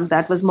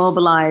that was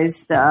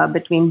mobilized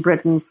between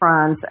Britain,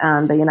 France,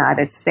 and the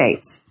United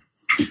States.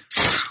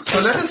 So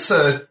let us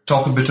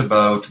talk a bit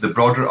about the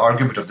broader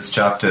argument of this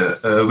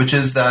chapter, which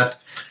is that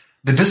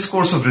the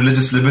discourse of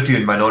religious liberty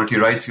and minority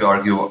rights, you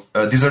argue,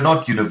 these are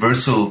not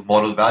universal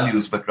moral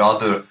values, but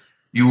rather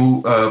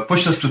you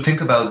push us to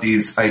think about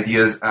these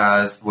ideas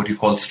as what you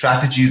call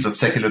strategies of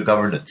secular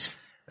governance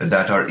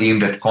that are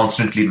aimed at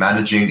constantly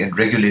managing and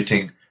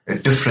regulating a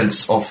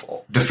difference of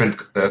different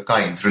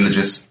kinds,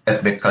 religious,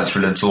 ethnic,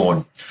 cultural, and so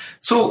on.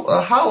 So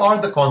how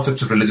are the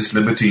concepts of religious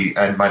liberty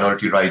and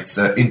minority rights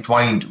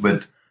entwined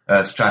with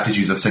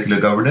strategies of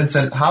secular governance,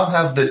 and how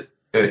have the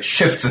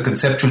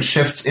conceptual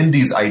shifts in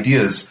these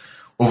ideas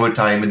over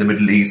time in the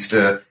Middle East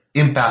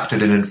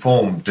impacted and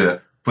informed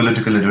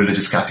political and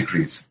religious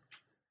categories?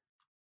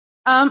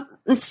 I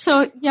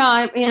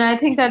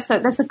think that's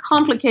a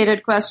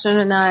complicated question,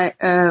 and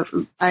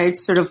I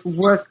sort of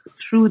work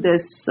through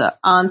this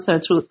answer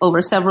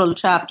over several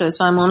chapters.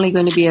 So I'm only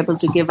going to be able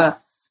to give a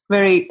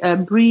very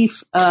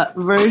brief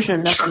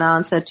version of an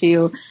answer to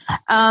you.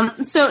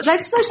 So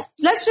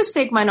let's just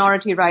take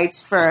minority rights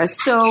first.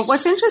 So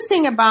what's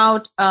interesting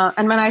about,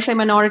 and when I say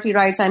minority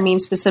rights, I mean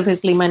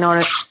specifically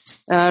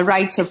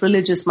rights of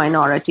religious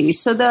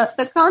minorities. So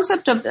the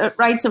concept of the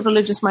rights of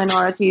religious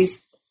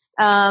minorities,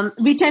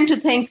 we tend to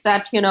think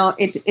that,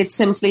 it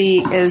simply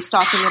is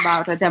talking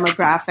about a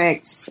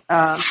demographics,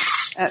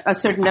 a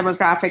certain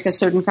demographic, a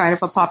certain kind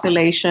of a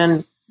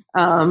population,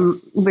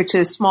 which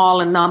is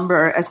small in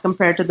number as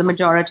compared to the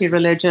majority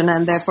religion.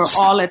 And therefore,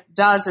 all it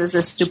does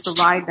is to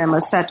provide them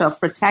a set of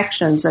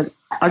protections, or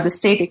the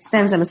state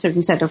extends them a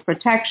certain set of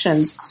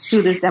protections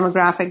to this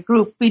demographic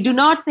group. We do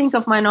not think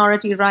of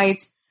minority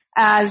rights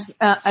as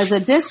a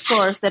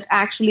discourse that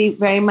actually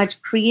very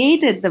much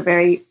created the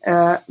very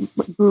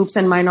groups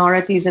and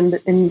minorities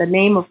in the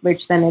name of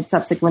which then it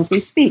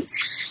subsequently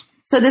speaks.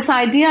 So this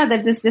idea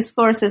that this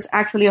discourse is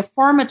actually a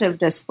formative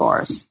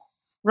discourse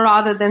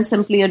rather than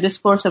simply a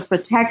discourse of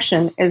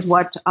protection is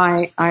what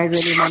I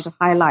really want to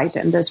highlight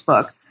in this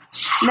book.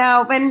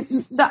 Now, when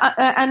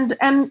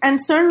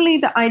and certainly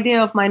the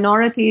idea of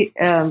minority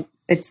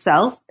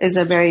itself is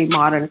a very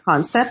modern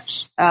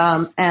concept,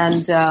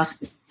 and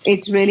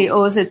it really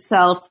owes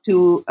itself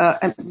to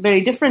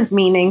very different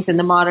meanings in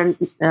the modern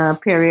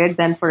period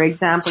than, for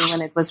example,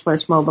 when it was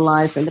first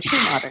mobilized in the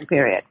pre-modern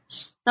period.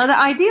 Now, the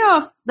idea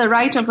of the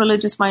right of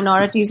religious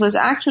minorities was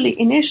actually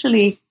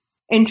initially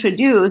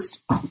introduced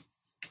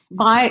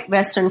by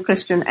Western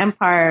Christian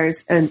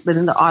empires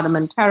within the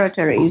Ottoman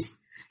territories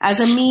as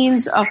a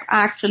means of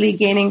actually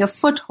gaining a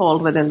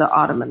foothold within the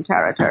Ottoman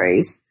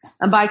territories,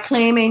 and by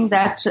claiming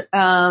that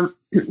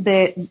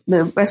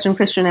the Western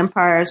Christian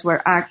empires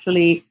were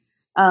actually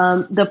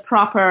the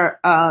proper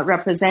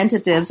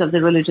representatives of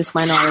the religious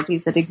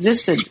minorities that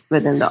existed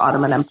within the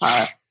Ottoman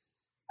Empire.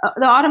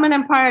 the Ottoman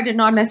Empire did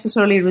not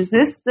necessarily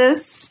resist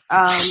this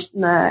at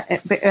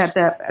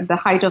the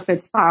height of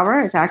its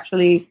power. It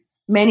actually,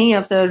 many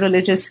of the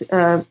religious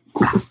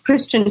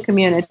Christian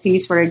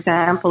communities, for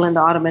example, in the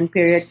Ottoman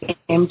period,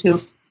 came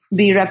to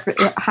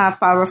have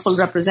powerful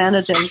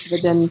representatives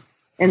within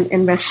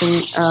in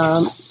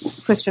Western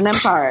Christian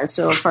empires.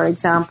 So, for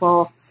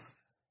example,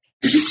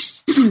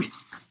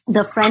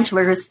 the French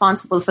were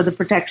responsible for the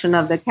protection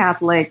of the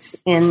Catholics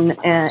in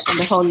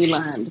the Holy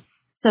Land.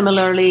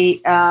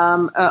 Similarly,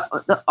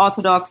 the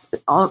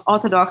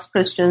Orthodox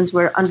Christians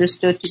were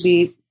understood to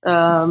be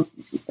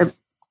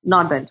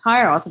not the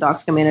entire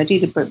Orthodox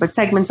community, but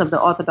segments of the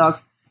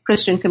Orthodox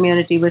Christian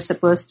community were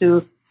supposed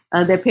to,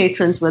 their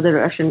patrons were the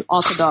Russian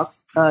Orthodox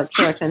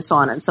Church and so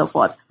on and so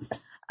forth.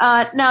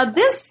 Now,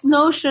 this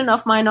notion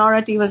of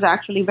minority was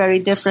actually very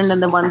different than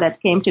the one that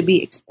came to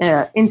be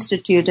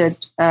instituted,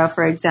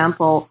 for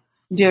example,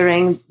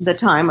 during the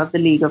time of the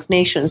League of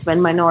Nations,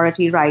 when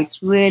minority rights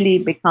really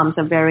becomes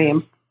a very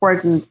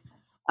important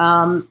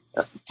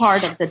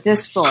part of the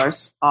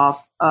discourse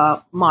of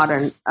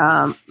modern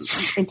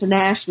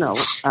international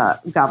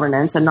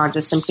governance and not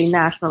just simply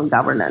national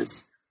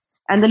governance.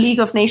 And the League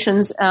of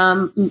Nations,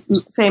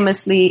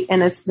 famously in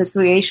the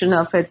creation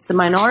of its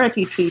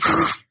minority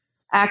treaties,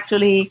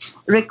 actually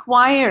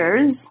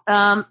requires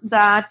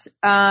that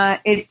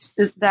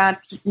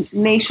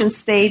nation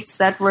states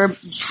that were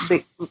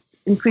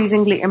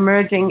increasingly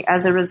emerging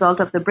as a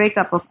result of the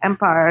breakup of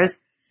empires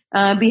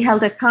be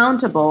held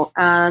accountable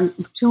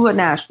to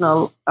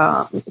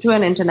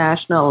an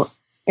international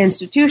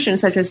institution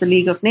such as the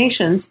League of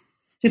Nations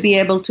to be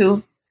able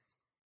to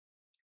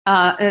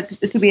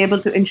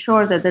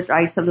ensure that the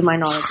rights of the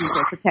minorities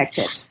are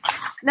protected.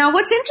 Now,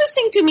 what's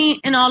interesting to me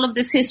in all of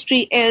this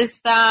history is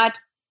that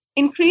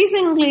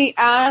increasingly,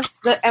 as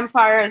the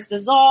empires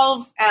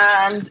dissolve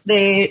and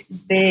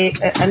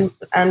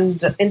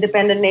and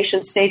independent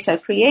nation states are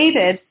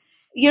created,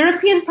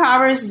 European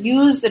powers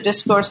use the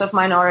discourse of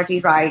minority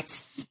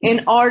rights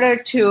in order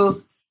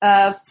to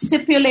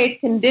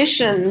stipulate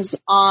conditions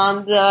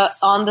on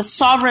the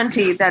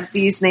sovereignty that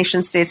these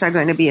nation states are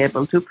going to be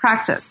able to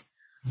practice.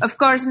 Of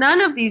course,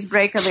 none of these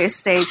breakaway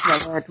states,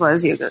 whether it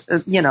was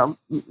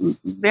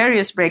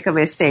various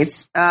breakaway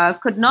states,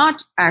 could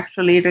not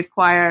actually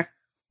require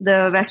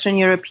the Western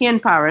European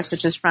powers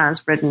such as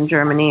France, Britain,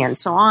 Germany, and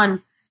so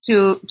on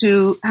to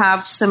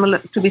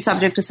be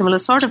subject to similar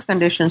sort of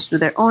conditions to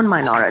their own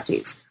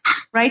minorities,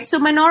 right? So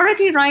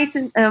minority rights,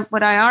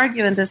 what I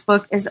argue in this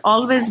book, has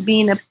always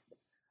been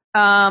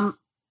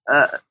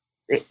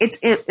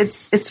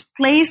its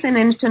place in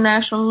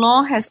international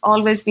law has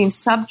always been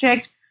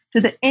subject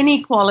to the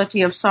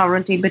inequality of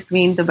sovereignty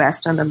between the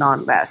West and the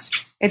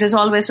non-West. It is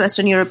always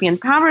Western European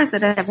powers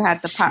that have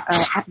had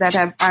that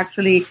have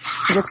actually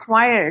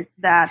required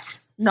that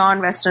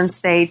non-Western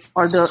states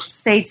or the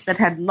states that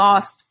had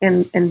lost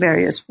in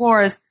various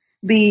wars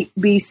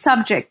be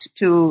subject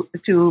to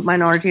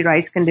minority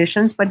rights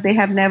conditions, but they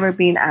have never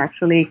been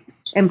actually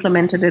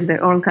implemented in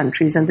their own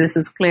countries. And this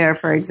is clear,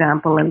 for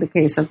example, in the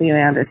case of the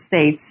United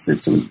States,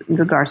 in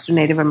regards to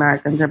Native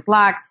Americans or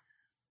blacks.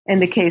 In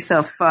the case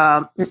of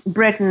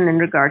Britain, in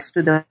regards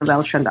to the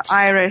Welsh and the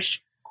Irish,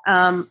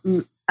 and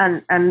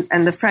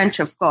the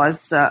French, of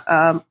course,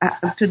 to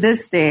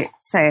this day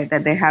say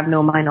that they have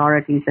no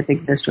minorities that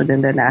exist within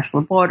their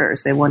national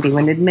borders. They won't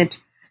even admit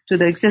to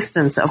the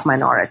existence of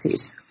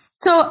minorities.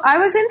 So I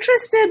was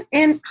interested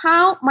in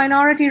how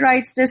minority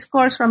rights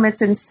discourse from its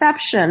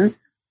inception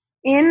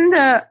in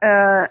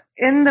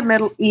the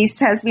Middle East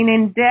has been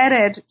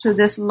indebted to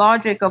this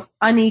logic of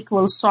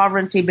unequal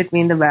sovereignty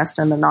between the West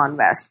and the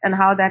non-West, and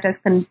how that has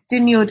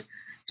continued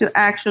to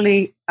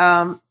actually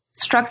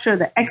structure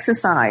the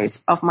exercise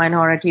of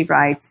minority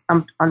rights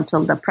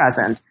until the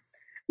present.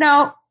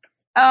 Now,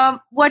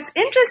 what's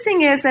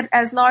interesting is that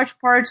as large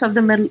parts of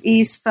the Middle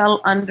East fell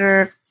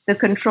under the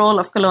control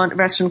of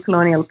Western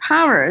colonial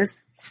powers,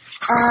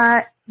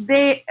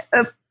 they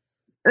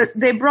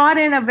brought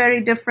in a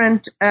very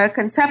different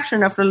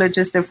conception of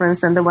religious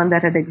difference than the one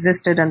that had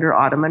existed under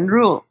Ottoman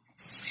rule.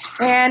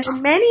 And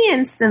in many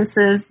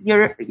instances,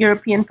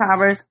 European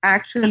powers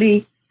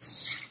actually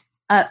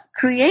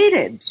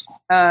created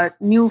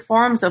new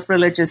forms of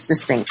religious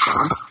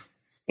distinctions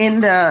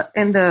in the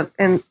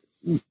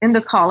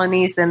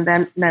colonies than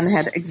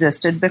had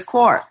existed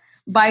before,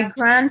 by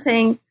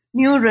granting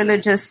new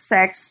religious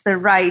sects the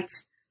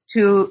right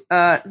to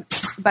by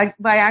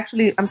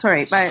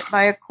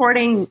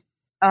according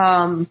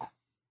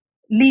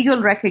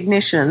legal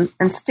recognition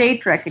and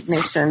state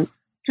recognition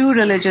to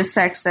religious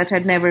sects that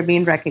had never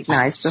been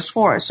recognized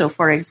before. So,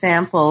 for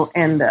example,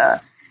 in the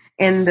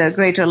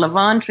Greater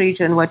Levant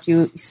region, what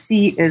you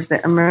see is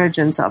the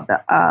emergence of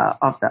the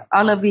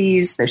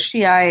Alavis, the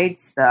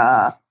Shiites,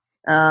 the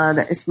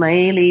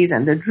Ismailis,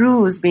 and the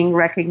Druze being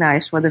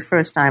recognized for the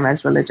first time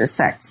as religious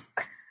sects.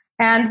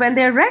 And when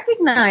they're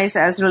recognized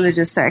as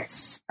religious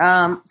sects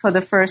for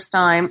the first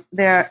time,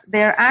 they're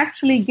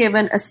actually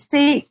given a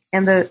stake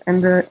in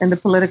the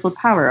political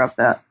power of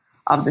the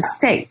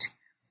state.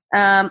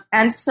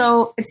 And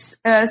so it's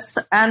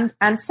and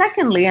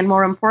secondly, and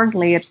more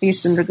importantly, at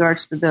least in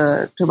regards to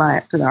the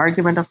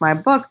argument of my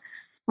book,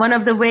 one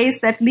of the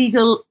ways that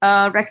legal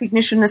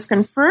recognition is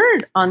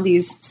conferred on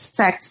these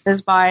sects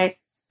is by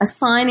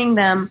assigning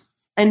them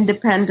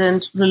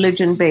independent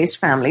religion-based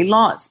family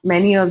laws.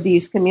 Many of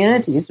these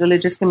communities,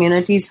 religious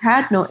communities,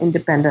 had no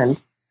independent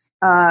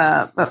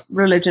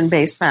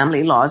religion-based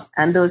family laws,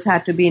 and those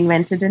had to be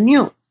invented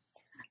anew.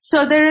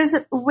 So there is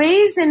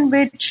ways in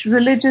which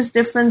religious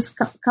difference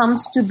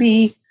comes to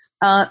be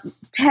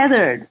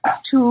tethered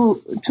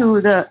to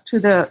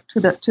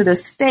the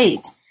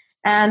state,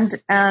 and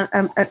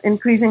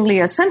increasingly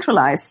a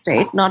centralized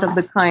state, not of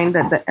the kind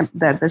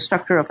that the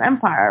structure of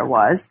empire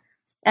was,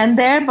 and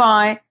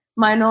thereby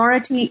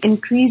minority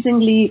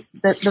increasingly,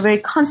 the very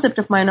concept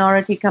of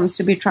minority comes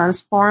to be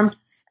transformed,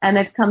 and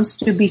it comes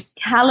to be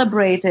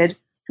calibrated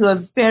to a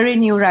very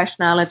new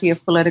rationality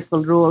of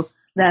political rule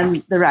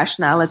than the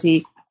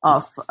rationality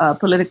of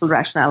political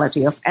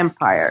rationality of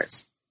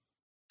empires.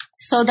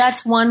 So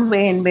that's one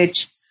way in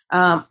which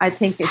I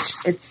think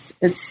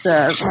it's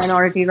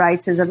minority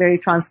rights is a very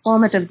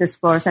transformative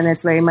discourse, and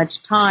it's very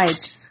much tied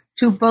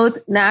to both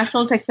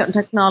national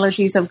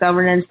technologies of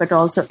governance, but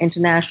also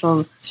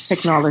international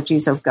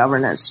technologies of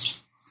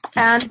governance.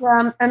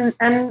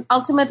 And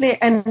ultimately,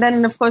 and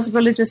then of course,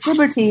 religious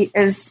liberty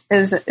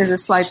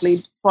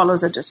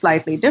follows a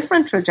slightly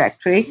different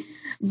trajectory.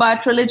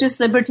 But religious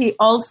liberty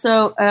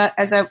also,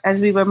 as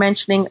we were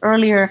mentioning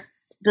earlier,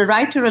 the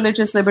right to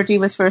religious liberty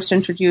was first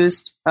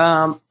introduced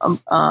by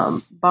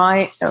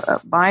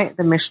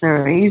the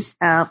missionaries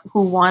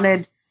who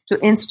wanted to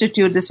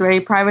institute this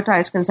very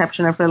privatized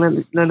conception of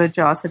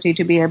religiosity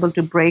to be able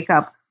to break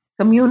up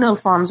communal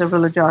forms of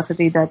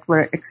religiosity that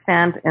were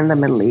extant in the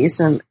Middle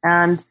East.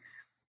 But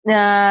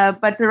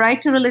the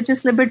right to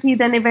religious liberty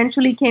then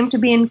eventually came to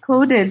be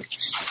encoded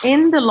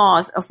in the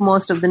laws of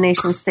most of the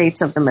nation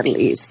states of the Middle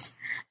East.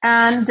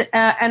 And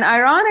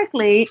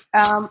ironically,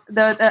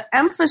 the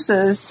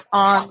emphasis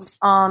on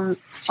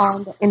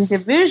the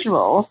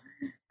individual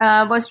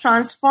was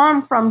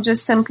transformed from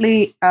just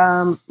simply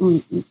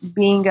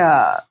being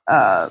a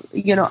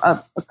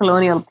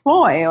colonial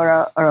ploy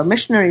or a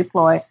missionary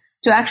ploy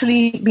to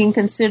actually being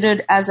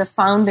considered as a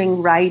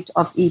founding right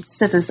of each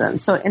citizen.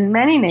 So in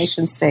many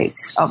nation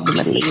states of the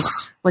Middle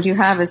East, what you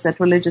have is that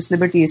religious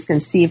liberty is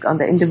conceived on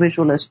the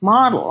individualist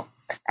model,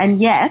 and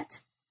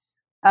yet,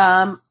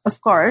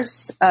 of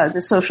course,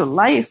 the social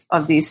life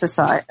of the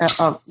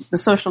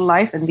social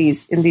life in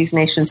these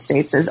nation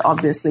states is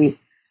obviously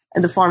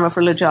the form of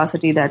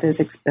religiosity that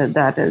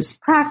is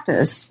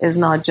practiced is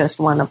not just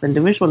one of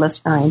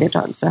individualist kind. It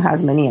also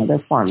has many other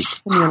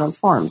forms, communal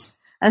forms,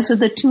 and so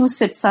the two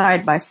sit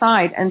side by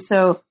side. And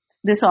so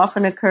this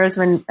often occurs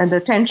when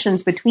the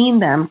tensions between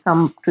them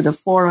come to the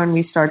fore when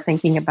we start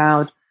thinking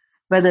about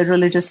whether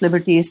religious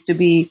liberty is to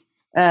be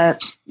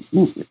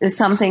is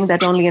something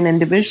that only an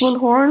individual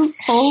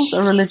holds,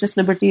 or religious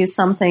liberty is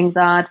something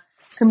that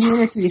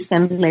communities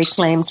can lay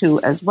claim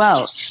to as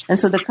well. And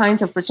so the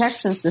kinds of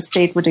protections the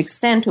state would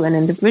extend to an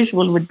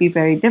individual would be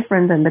very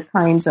different than the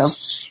kinds of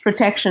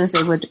protections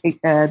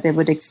they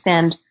would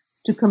extend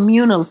to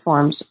communal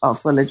forms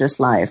of religious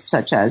life,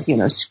 such as,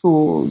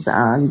 schools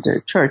and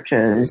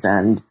churches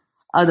and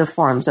other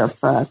forms of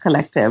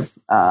collective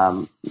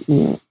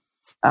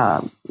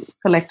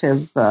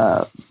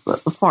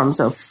forms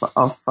of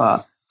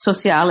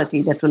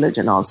sociality that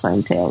religion also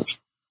entails.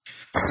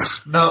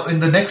 Now, in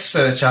the next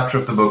chapter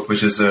of the book,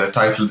 which is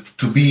titled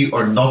 "To Be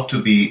or Not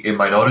to Be a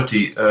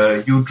Minority,"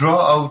 you draw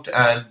out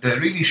and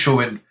really show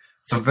in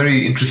some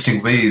very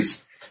interesting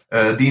ways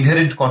the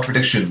inherent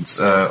contradictions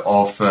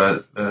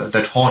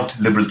that haunt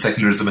liberal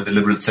secularism and the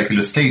liberal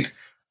secular state.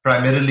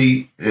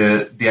 Primarily,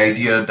 the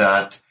idea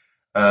that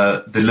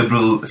the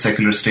liberal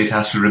secular state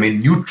has to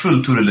remain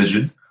neutral to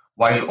religion,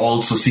 while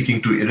also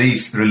seeking to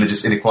erase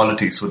religious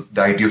inequality. So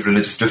the idea of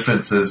religious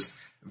difference is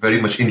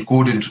very much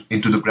encoded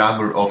into the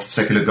grammar of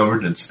secular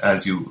governance,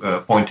 as you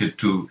pointed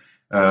to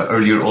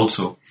earlier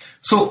also.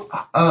 So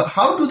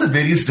how do the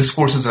various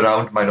discourses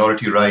around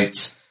minority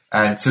rights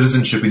and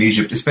citizenship in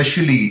Egypt,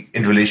 especially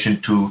in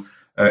relation to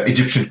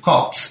Egyptian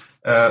Copts,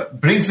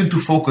 brings into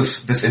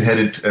focus this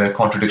inherent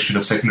contradiction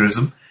of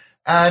secularism?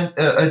 And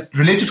a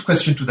related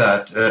question to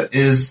that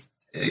is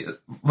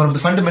one of the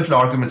fundamental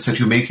arguments that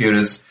you make here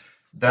is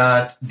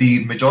that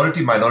the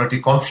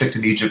majority-minority conflict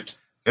in Egypt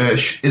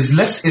is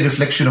less a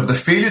reflection of the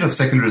failure of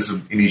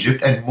secularism in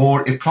Egypt and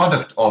more a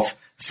product of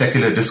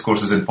secular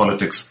discourses in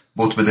politics,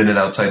 both within and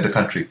outside the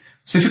country.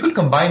 So if you could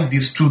combine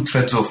these two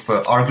threads of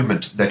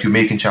argument that you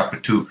make in Chapter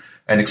 2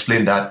 and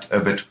explain that a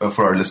bit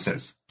for our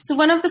listeners. So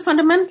one of the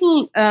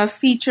fundamental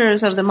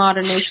features of the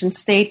modern nation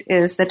state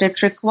is that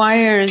it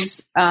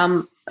requires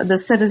the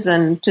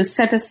citizen to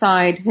set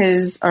aside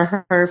his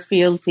or her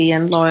fealty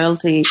and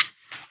loyalty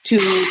to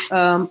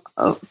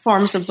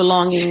forms of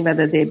belonging,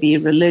 whether they be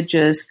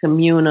religious,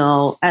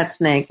 communal,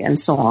 ethnic, and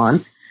so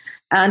on,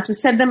 and to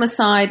set them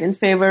aside in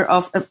favor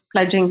of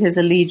pledging his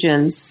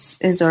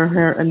or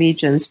her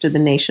allegiance to the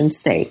nation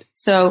state.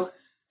 So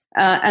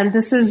And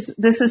this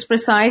is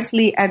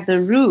precisely at the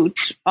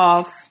root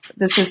of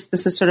this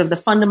is sort of the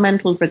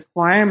fundamental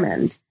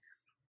requirement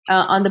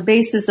on the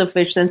basis of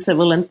which then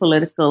civil and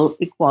political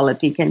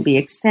equality can be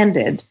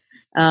extended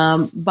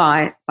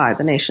by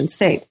the nation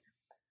state.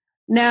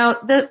 Now,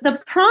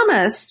 the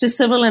promise to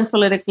civil and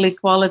political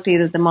equality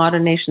that the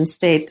modern nation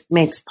state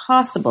makes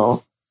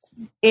possible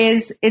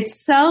is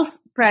itself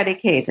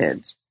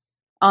predicated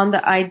on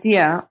the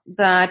idea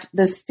that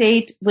the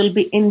state will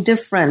be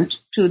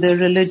indifferent to the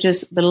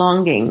religious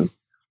belonging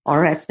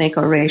or ethnic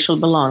or racial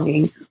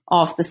belonging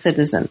of the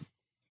citizen.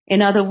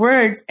 In other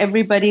words,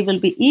 everybody will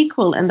be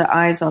equal in the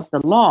eyes of the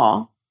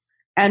law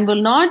and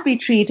will not be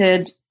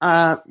treated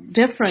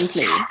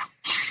differently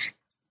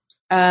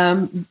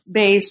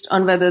based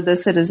on whether the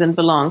citizen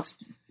belongs.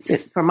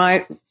 For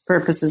my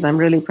purposes, I'm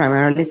really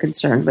primarily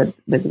concerned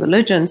with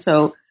religion,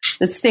 so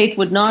the state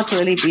would not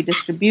really be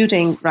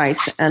distributing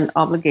rights and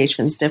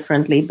obligations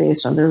differently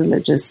based on the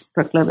religious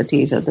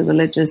proclivities or the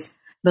religious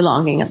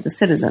belonging of the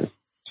citizen.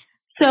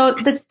 So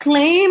the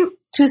claim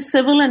to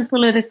civil and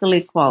political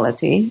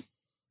equality,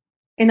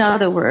 in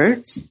other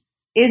words,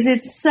 is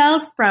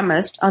itself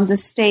premised on the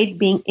state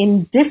being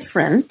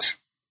indifferent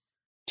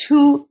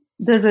to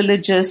the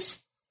religious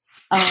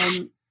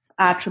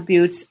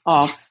attributes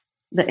of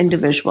the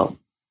individual.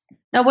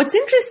 Now, what's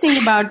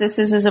interesting about this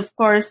is of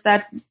course,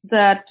 that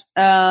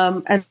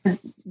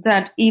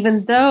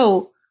even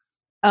though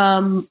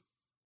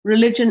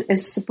religion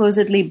is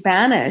supposedly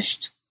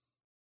banished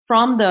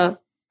from the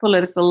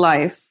political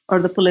life or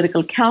the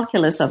political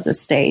calculus of the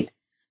state,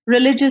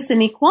 religious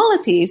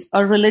inequalities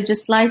or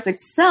religious life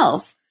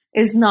itself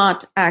is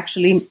not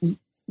actually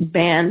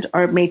banned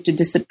or made to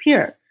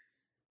disappear.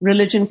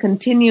 Religion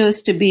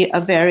continues to be a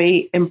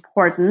very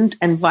important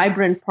and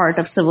vibrant part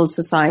of civil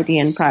society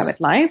and private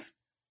life.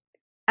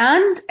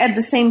 And at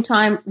the same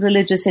time,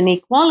 religious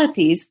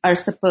inequalities are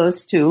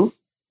supposed to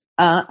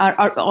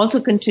are also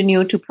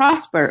continue to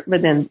prosper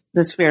within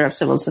the sphere of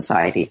civil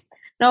society.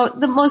 Now,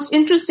 the most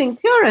interesting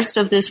theorist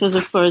of this was,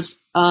 of course,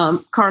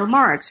 Karl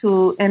Marx,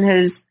 who in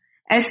his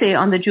essay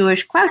on the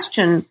Jewish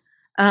question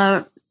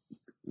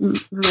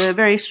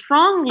very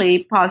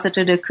strongly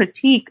posited a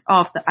critique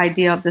of the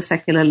idea of the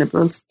secular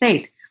liberal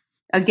state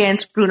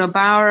against Bruno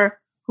Bauer,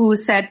 who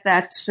said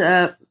that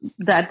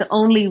that the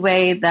only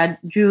way that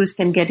Jews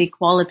can get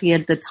equality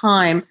at the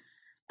time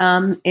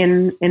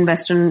in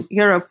Western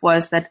Europe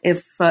was that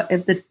if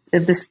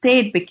the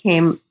state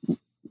became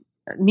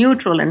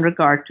neutral in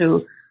regard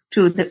to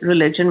the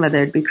religion,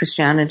 whether it be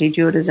Christianity,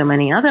 Judaism,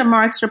 any other.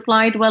 Marx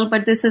replied, well,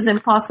 but this is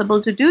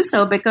impossible to do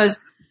so because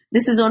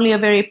this is only a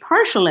very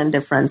partial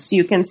indifference.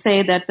 You can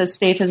say that the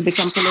state has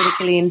become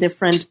politically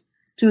indifferent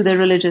to the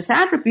religious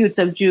attributes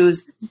of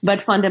Jews,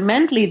 but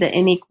fundamentally the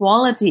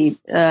inequality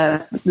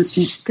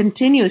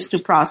continues to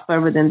prosper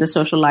within the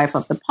social life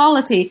of the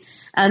polity,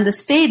 and the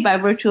state, by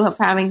virtue of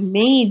having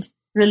made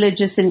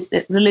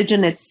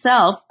religion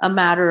itself a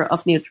matter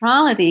of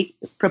neutrality,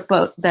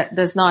 that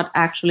does not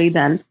actually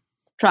then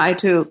try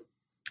to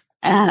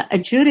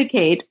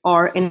adjudicate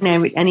or in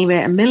any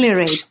way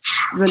ameliorate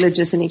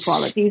religious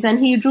inequalities. And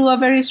he drew a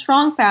very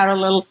strong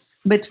parallel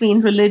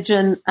between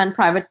religion and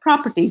private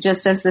property.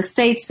 Just as the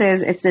state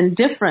says it's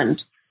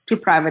indifferent to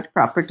private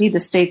property, the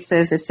state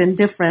says it's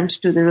indifferent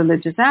to the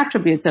religious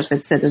attributes of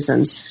its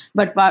citizens.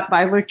 But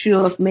by virtue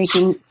of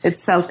making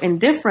itself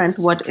indifferent,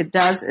 what it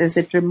does is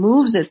it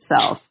removes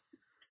itself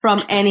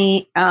from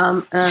any from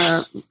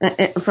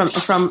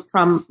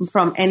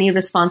any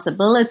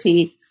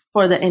responsibility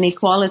for the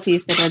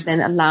inequalities that are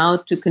then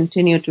allowed to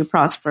continue to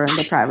prosper in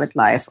the private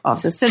life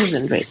of the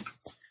citizenry.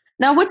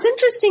 Now, what's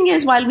interesting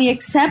is while we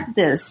accept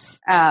this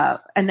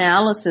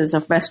analysis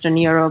of Western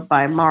Europe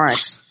by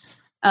Marx,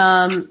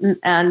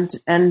 and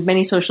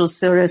many social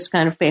theorists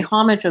kind of pay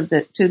homage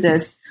to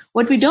this,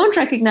 what we don't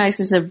recognize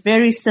is a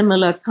very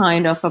similar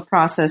kind of a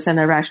process and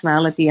a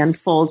rationality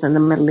unfolds in the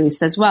Middle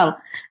East as well.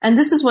 And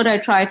this is what I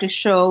try to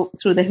show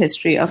through the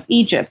history of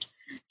Egypt.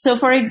 So,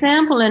 for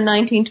example, in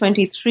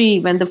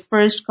 1923, when the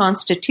first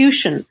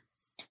constitution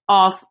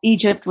of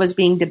Egypt was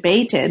being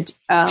debated,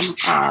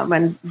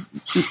 when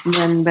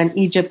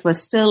Egypt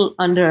was still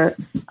under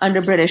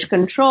British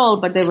control,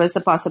 but there was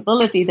the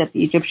possibility that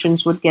the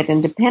Egyptians would get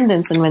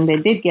independence, and when they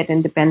did get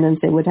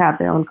independence, they would have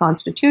their own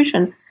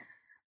constitution.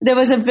 There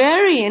was a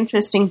very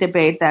interesting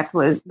debate that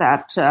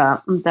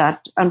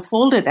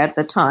unfolded at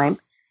the time.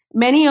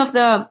 Many of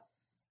the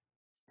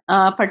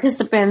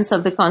participants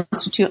of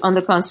on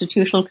the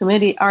Constitutional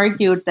Committee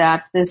argued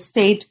that the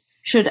state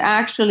should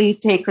actually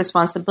take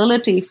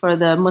responsibility for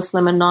the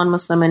Muslim and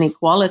non-Muslim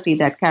inequality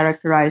that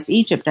characterized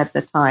Egypt at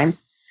the time.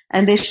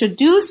 And they should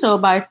do so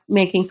by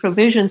making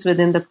provisions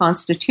within the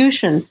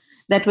Constitution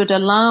that would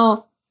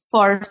allow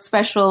for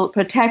special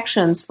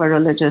protections for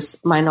religious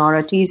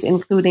minorities,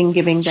 including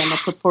giving them a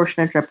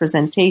proportionate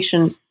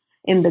representation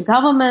in the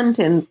government,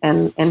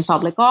 in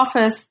public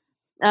office,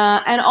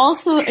 and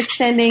also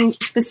extending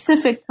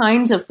specific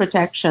kinds of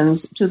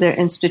protections to their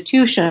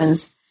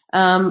institutions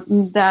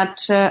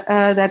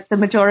that the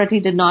majority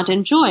did not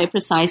enjoy,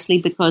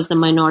 precisely because the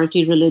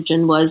minority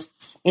religion was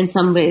in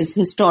some ways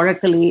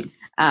historically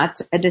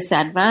at a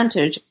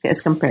disadvantage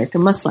as compared to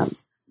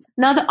Muslims.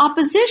 Now, the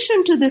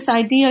opposition to this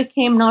idea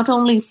came not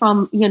only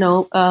from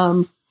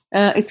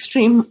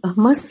extreme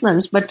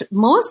Muslims, but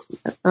most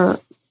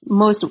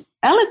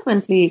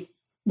eloquently,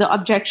 the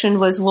objection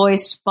was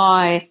voiced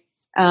by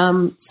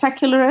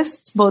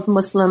secularists, both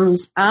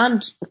Muslims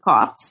and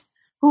Copts,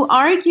 who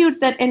argued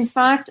that, in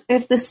fact,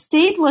 if the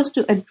state was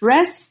to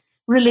address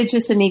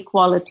religious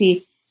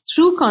inequality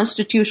through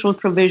constitutional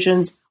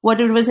provisions, what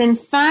it was in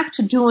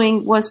fact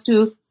doing was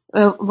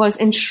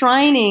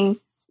enshrining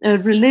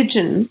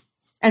religion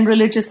and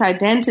religious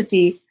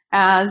identity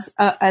as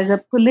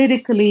a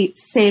politically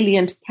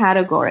salient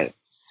category.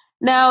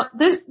 Now,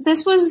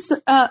 this was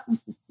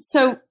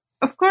so.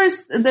 Of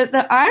course,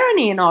 the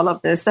irony in all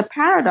of this, the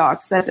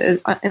paradox that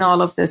is in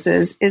all of this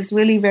is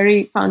really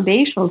very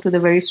foundational to the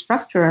very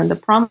structure and the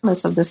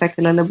promise of the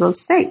secular liberal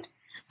state.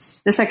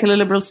 The secular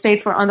liberal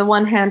state, on the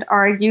one hand,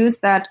 argues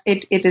that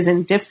it is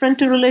indifferent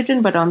to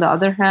religion, but on the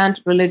other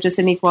hand, religious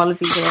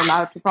inequalities are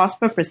allowed to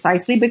prosper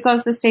precisely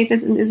because the state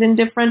is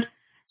indifferent.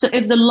 So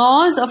if the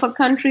laws of a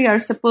country are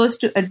supposed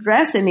to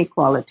address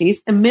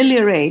inequalities,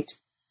 ameliorate,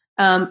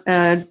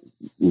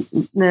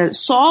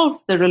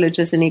 solve the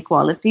religious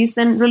inequalities,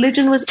 then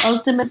religion was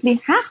ultimately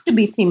have to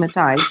be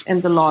thematized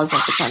in the laws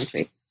of the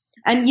country.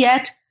 And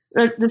yet,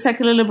 the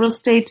secular liberal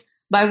state,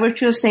 by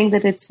virtue of saying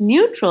that it's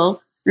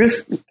neutral,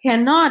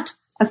 cannot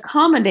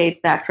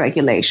accommodate that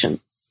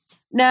regulation.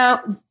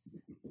 Now,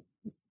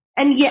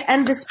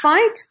 and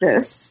despite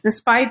this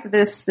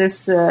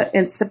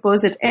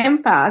supposed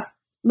impasse,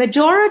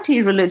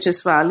 majority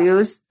religious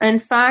values,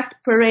 in fact,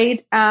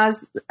 parade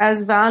as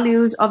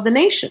values of the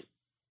nation.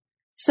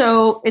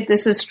 So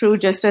this is true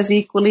just as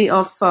equally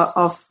of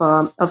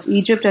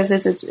Egypt as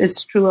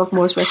it's true of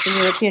most Western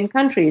European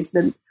countries.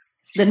 The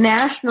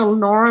national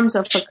norms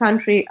of the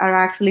country are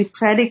actually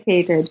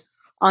predicated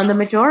on the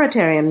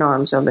majoritarian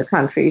norms of the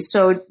country.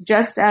 So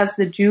just as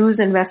the Jews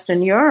in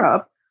Western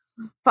Europe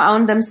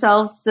found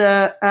themselves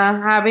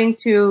having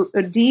to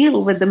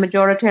deal with the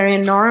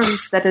majoritarian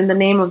norms that in the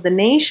name of the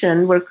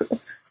nation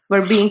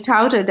were being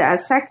touted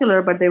as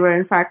secular, but they were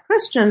in fact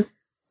Christian,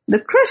 the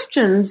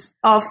Christians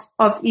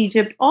of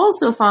Egypt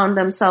also found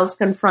themselves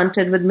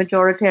confronted with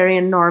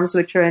majoritarian norms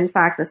which are in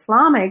fact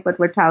Islamic, but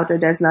were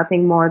touted as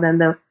nothing more than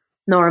the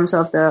norms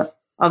of the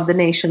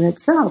nation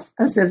itself,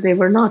 as if they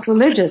were not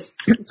religious.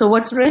 So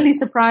what's really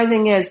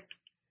surprising is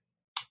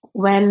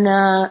when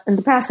in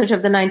the passage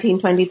of the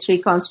 1923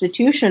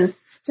 Constitution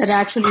that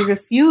actually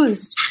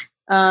refused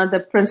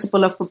the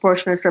principle of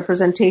proportionate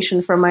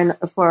representation for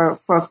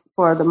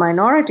the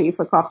minority,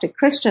 for Coptic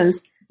Christians,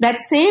 that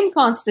same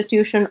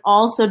constitution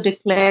also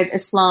declared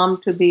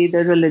Islam to be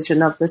the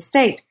religion of the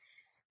state.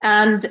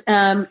 And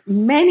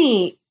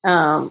many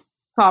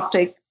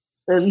Coptic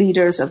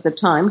leaders of the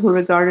time who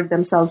regarded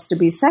themselves to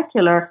be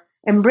secular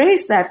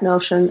embraced that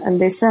notion, and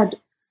they said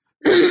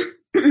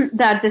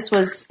that this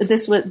was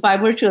by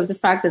virtue of the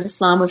fact that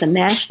Islam was a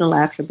national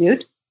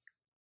attribute,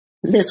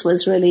 this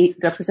was really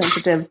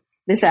representative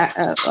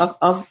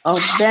of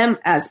them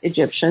as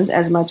Egyptians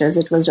as much as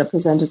it was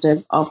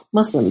representative of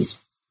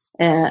Muslims.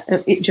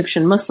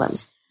 Egyptian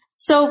Muslims.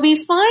 So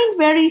we find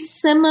very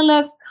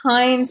similar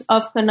kinds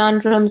of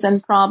conundrums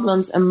and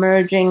problems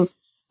emerging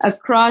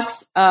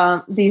across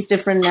these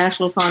different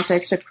national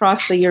contexts,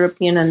 across the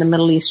European and the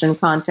Middle Eastern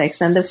context,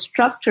 and the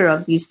structure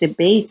of these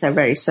debates are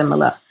very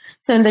similar.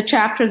 So in the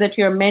chapter that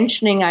you're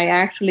mentioning, I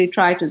actually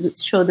try to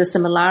show the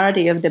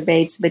similarity of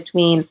debates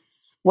between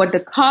what the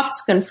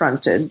Copts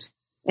confronted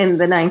in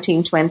the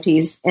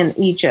 1920s in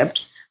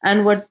Egypt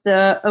and what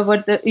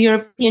the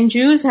European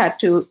Jews had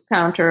to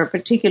counter,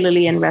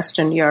 particularly in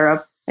Western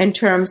Europe, in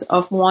terms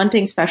of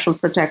wanting special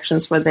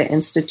protections for their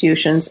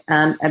institutions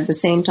and at the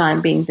same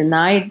time being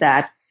denied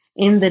that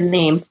in the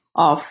name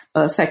of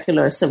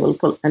secular civil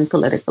and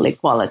political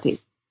equality.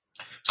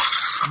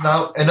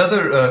 Now,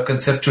 another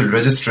conceptual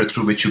register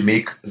through which you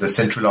make the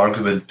central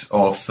argument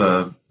of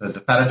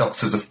the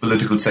paradoxes of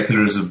political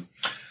secularism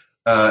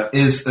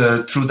is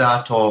through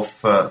that of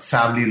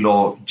family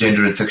law,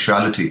 gender, and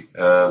sexuality.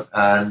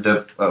 And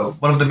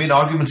one of the main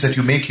arguments that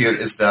you make here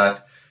is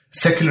that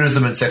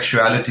secularism and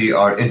sexuality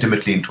are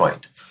intimately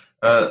entwined.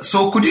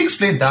 So could you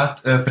explain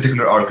that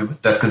particular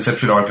argument, that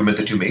conceptual argument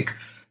that you make?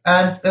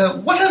 And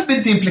what have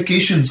been the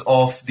implications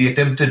of the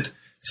attempted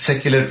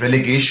secular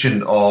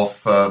relegation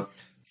of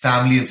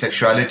family and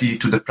sexuality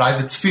to the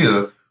private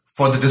sphere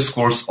for the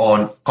discourse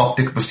on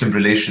Coptic-Muslim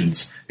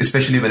relations,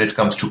 especially when it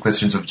comes to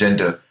questions of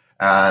gender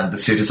and the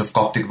status of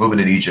Coptic women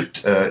in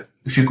Egypt?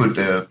 If you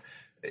could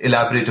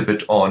elaborate a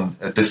bit on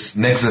this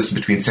nexus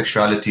between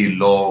sexuality,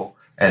 law,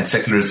 and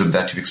secularism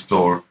that you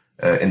explore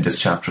in this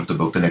chapter of the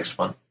book, the next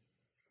one.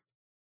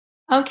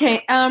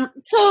 Okay.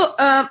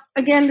 So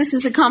again, this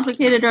is a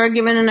complicated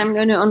argument, and I'm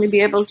going to only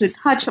be able to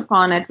touch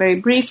upon it very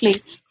briefly.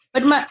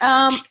 But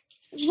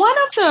one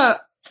of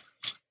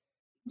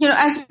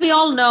as we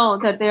all know,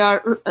 that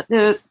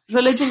the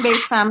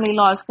religion-based family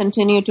laws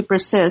continue to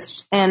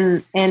persist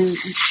in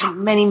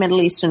many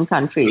Middle Eastern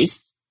countries,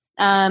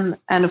 and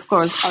of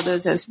course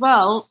others as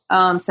well,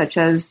 such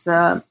as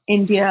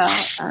India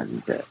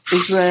and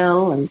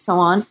Israel and so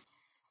on.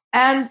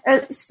 And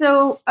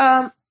so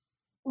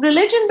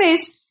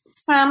religion-based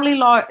family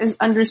law is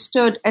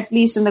understood, at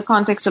least in the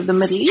context of the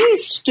Middle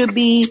East, to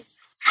be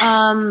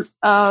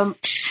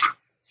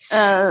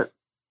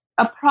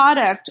a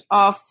product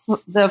of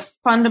the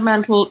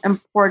fundamental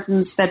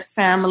importance that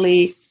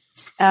family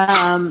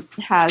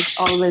has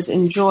always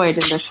enjoyed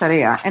in the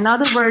Sharia. In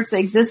other words, the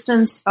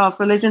existence of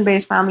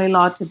religion-based family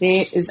law today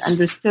is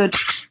understood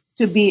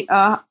to be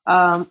a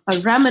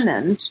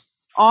remnant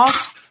of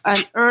an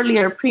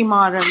earlier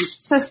pre-modern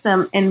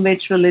system in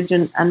which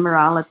religion and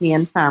morality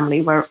and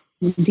family were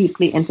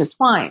deeply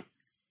intertwined.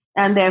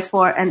 And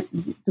therefore, and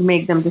to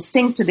make them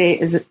distinct today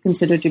is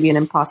considered to be an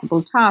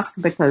impossible task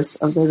because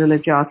of the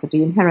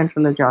inherent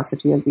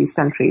religiosity of these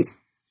countries.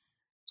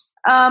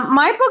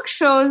 My book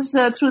shows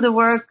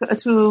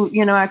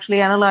through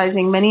actually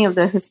analyzing many of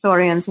the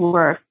historians'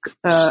 works,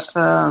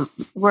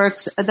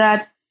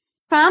 that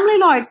family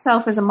law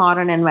itself is a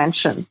modern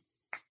invention.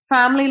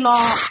 Family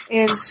law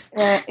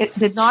it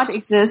did not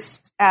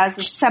exist as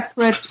a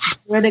separate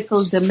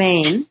juridical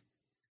domain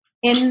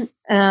in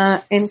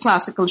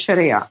classical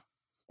Sharia.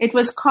 It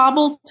was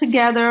cobbled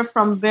together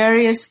from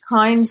various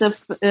kinds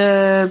of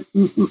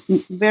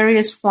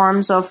various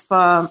forms of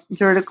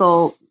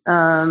juridical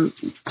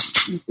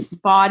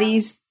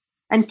bodies,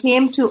 and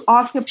came to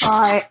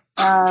occupy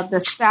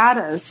the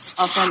status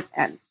of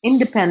an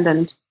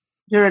independent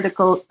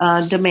juridical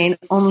domain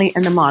only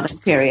in the modern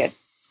period.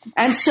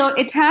 And so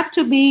it had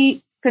to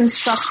be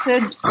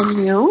constructed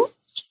anew,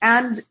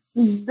 and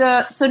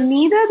so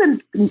neither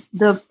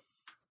the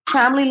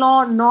family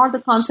law nor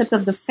the concept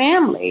of the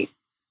family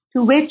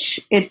to which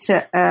it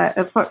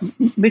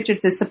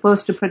is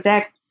supposed to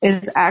protect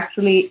is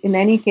actually in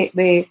any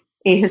way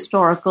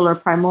ahistorical or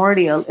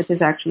primordial. It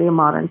is actually a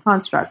modern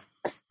construct.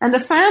 And the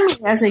family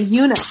as a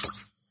unit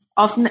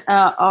of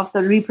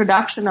the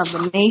reproduction of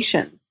the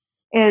nation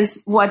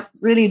is what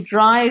really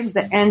drives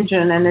the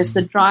engine and is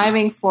the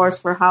driving force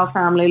for how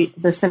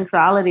the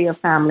centrality of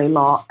family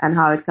law and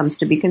how it comes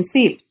to be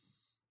conceived.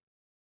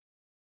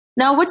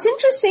 Now, what's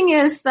interesting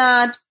is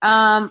that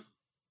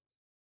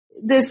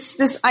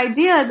this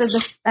idea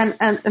that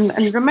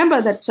and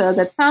remember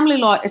that family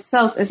law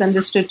itself is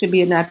understood to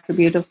be an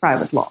attribute of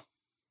private law.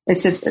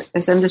 It's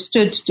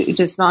understood it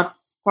is not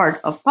part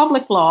of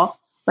public law,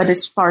 but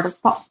it's part of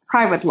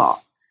private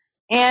law.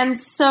 And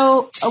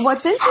so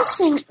what's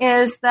interesting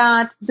is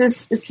that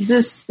this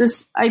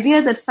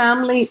idea that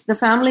the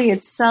family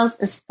itself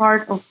is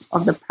part of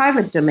the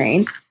private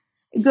domain,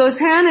 it goes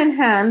hand in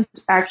hand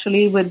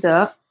actually with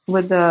the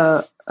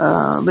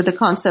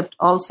concept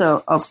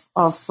also of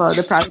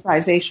the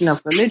privatization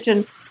of religion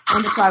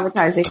and the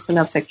privatization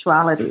of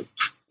sexuality.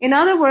 In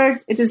other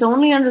words, it is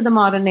only under the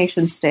modern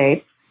nation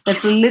state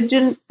that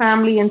religion,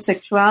 family, and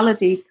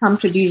sexuality come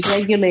to be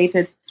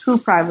regulated through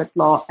private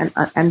law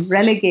and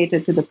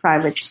relegated to the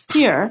private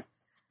sphere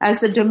as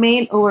the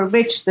domain over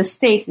which the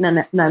state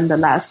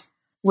nonetheless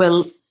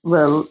will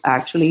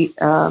actually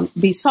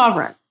be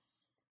sovereign.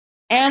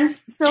 And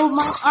so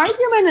my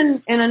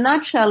argument in a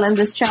nutshell in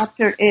this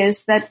chapter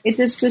is that it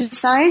is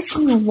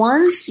precisely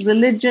once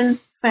religion,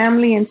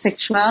 family, and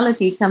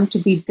sexuality come to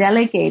be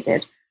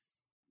delegated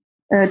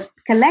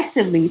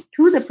collectively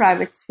to the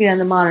private sphere in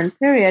the modern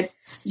period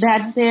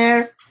that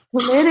their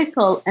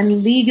political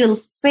and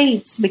legal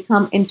fates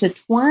become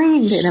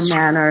intertwined in a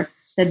manner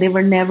that they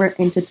were never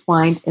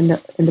intertwined in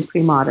the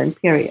pre-modern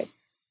period.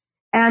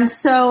 And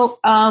so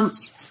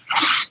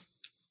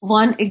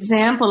one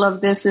example of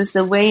this is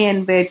the way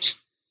in which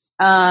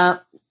the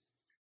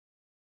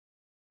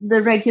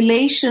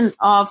regulation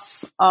of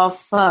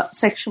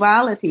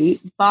sexuality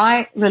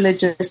by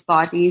religious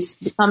bodies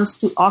becomes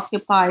to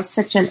occupy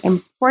such an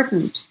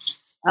important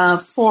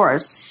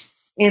force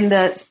in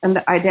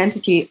the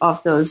identity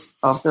of those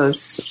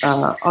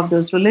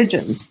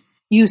religions.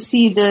 You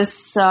see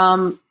this,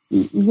 this.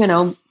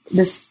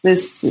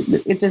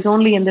 It is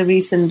only in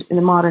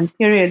the modern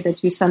period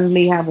that you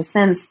suddenly have a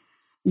sense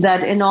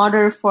that in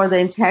order for the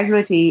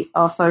integrity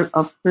of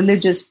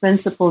religious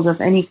principles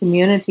of any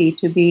community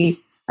to be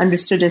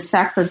understood as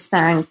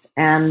sacrosanct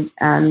and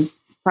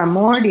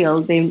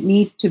primordial, they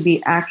need to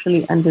be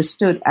actually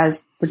understood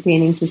as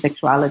pertaining to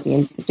sexuality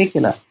in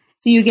particular.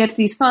 So you get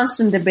these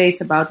constant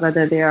debates about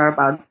whether they are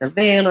about the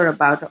veil or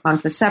about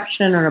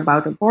contraception or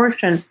about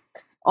abortion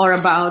or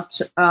about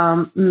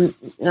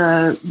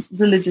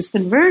religious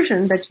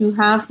conversion, that you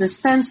have the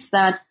sense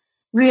that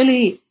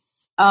really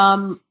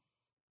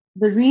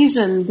the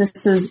reason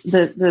this is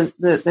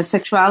that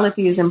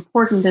sexuality is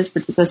important is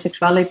because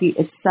sexuality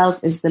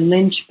itself is the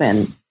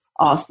linchpin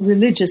of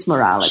religious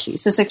morality.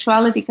 So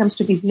sexuality comes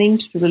to be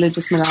linked to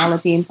religious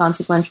morality in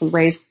consequential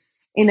ways,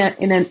 in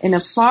a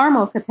far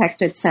more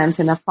protected sense,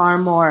 in a far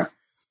more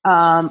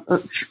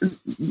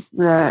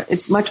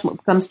it's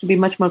comes to be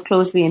much more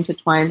closely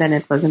intertwined than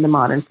it was in the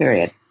modern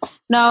period.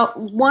 Now,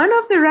 one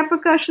of the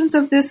repercussions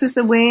of this is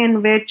the way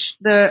in which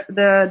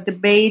the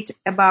debate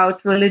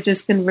about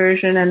religious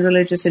conversion and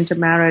religious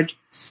intermarriage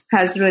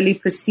has really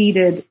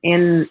proceeded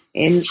in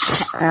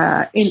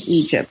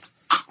Egypt.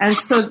 And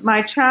so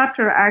my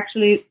chapter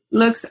actually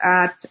looks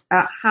at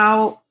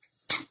how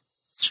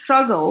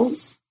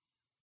struggles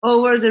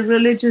over the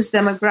religious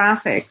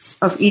demographics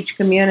of each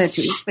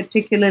community,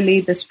 particularly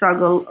the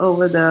struggle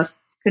over the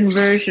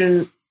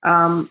conversion,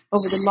 over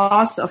the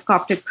loss of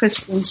Coptic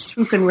Christians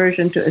through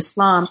conversion to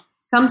Islam,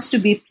 comes to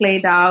be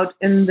played out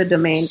in the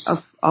domain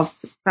of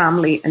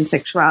family and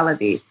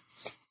sexuality,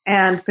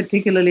 and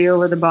particularly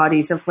over the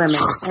bodies of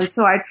women. And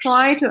so I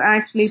try to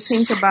actually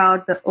think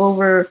about the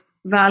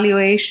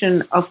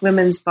overvaluation of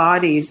women's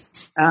bodies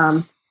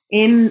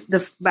in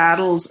the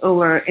battles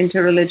over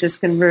interreligious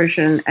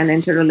conversion and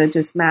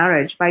interreligious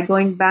marriage by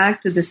going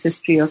back to this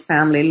history of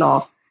family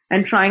law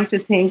and trying to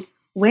think,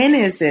 when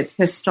is it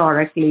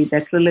historically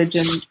that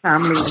religion,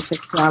 family, and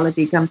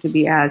sexuality come to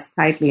be as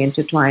tightly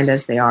intertwined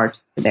as they are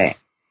today?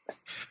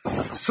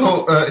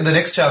 So in the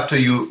next chapter,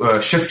 you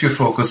shift your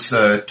focus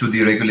to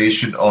the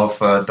regulation of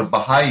the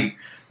Baha'i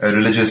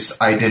religious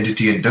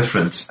identity and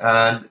difference.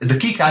 And the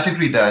key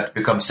category that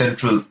becomes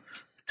central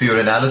to your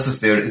analysis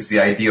there is the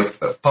idea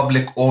of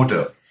public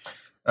order.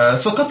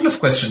 So a couple of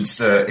questions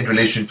in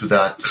relation to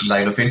that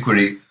line of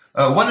inquiry.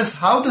 One is,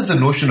 how does the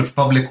notion of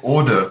public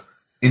order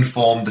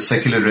inform the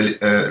secular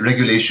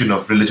regulation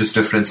of religious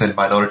difference and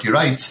minority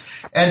rights?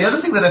 And the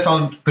other thing that I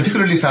found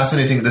particularly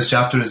fascinating in this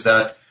chapter is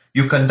that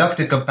you conduct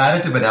a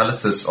comparative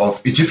analysis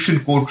of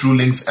Egyptian court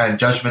rulings and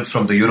judgments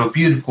from the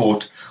European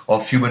Court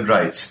of Human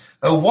Rights.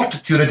 What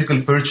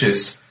theoretical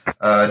purchase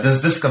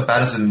does this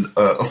comparison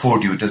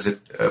afford you? Does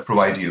it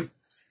provide you?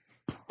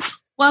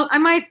 Well, I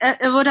might.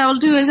 What I will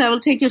do is I will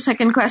take your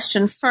second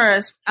question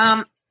first.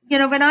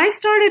 When I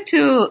started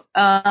to,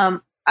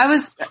 I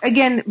was,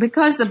 again,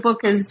 because the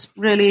book is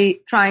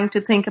really trying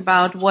to think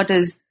about what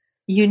is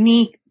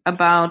unique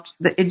about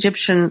the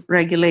Egyptian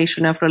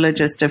regulation of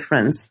religious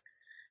difference,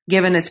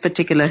 given its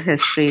particular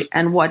history,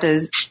 and what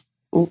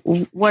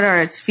are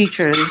its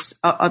features,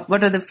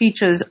 what are the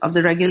features of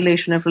the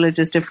regulation of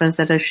religious difference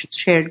that are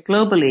shared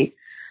globally.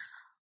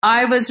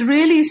 I was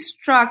really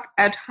struck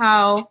at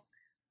how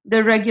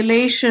the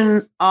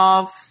regulation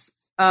of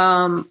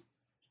the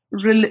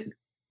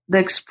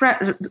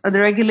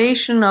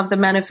regulation of the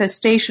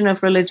manifestation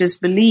of religious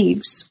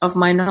beliefs of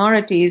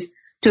minorities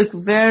took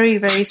very,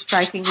 very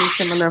strikingly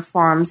similar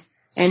forms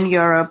in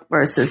Europe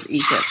versus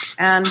Egypt.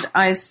 And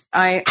I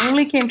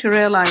only came to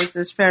realize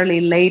this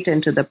fairly late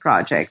into the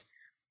project.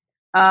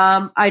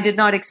 I did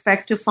not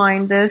expect to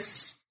find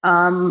this.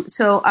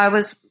 So I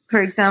was,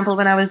 for example,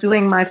 when I was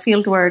doing my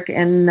fieldwork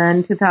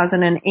in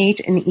 2008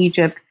 in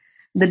Egypt,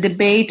 the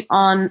debate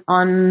on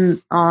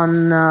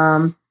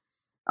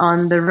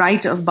the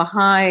right of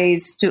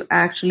Baha'is to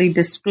actually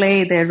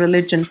display their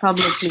religion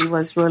publicly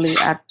was really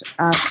at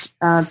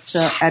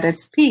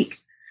its peak.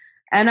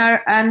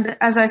 And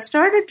as I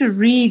started to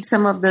read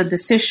some of the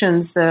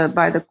decisions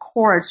by the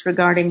courts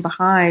regarding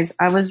Baha'is,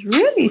 I was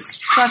really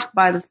struck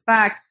by the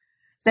fact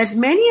that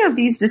many of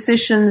these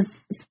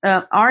decisions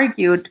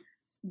argued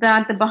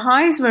that the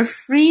Baha'is were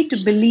free to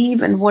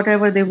believe in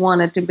whatever they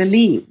wanted to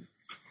believe.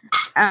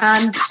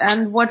 And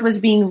what was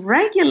being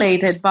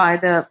regulated by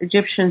the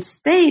Egyptian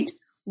state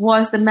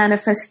was the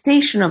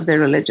manifestation of their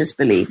religious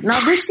belief. Now,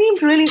 this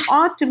seemed really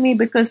odd to me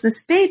because the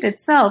state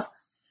itself,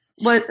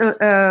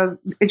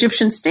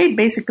 Egyptian state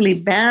basically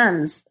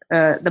bans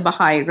the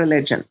Baha'i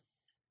religion.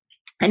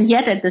 And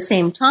yet at the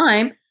same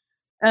time,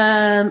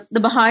 the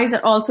Baha'is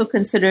are also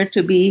considered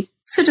to be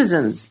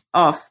citizens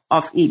of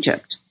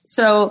Egypt.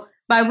 So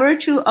by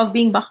virtue of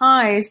being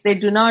Baha'is, they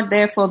do not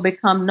therefore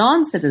become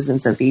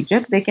non-citizens of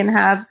Egypt.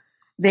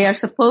 They are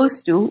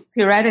supposed to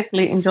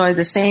theoretically enjoy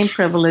the same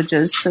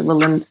privileges,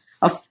 civil and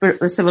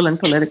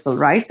political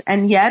rights,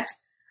 and yet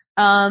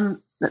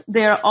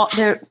their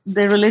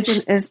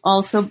religion is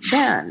also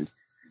banned.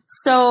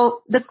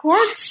 So the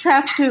courts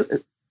have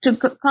to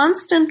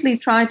constantly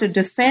try to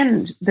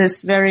defend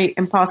this very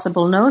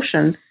impossible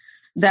notion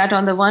that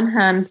on the one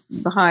hand,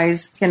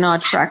 Baha'is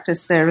cannot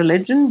practice their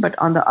religion, but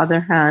on the other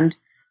hand,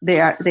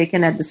 they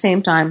can at the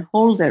same time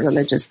hold their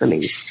religious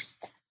beliefs.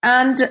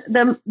 And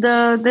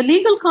the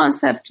legal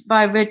concept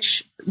by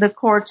which the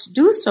courts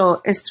do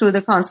so is through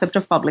the concept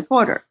of public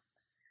order.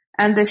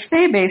 And they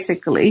say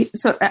basically,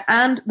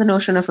 and the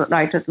notion of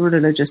right to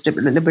religious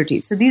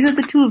liberty. So these are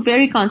the two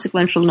very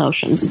consequential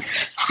notions.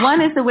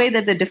 One is the way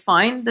that they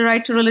define the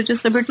right to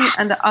religious liberty,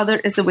 and the other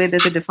is the way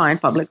that they define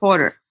public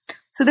order.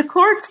 So the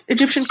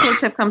Egyptian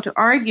courts have come to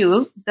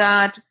argue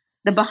that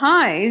the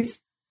Baha'is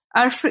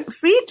are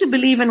free to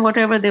believe in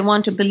whatever they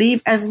want to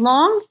believe as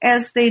long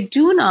as they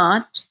do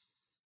not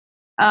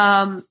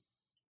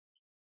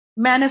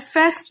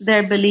manifest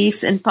their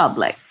beliefs in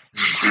public,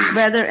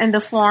 whether in the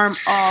form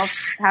of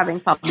having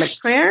public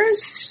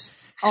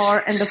prayers or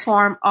in the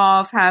form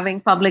of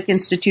having public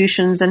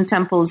institutions and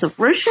temples of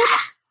worship,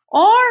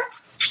 or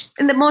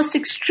in the most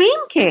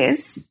extreme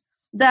case,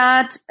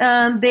 that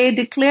they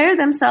declare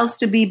themselves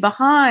to be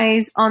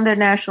Baha'is on their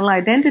national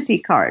identity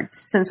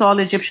cards, since all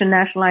Egyptian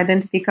national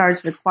identity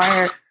cards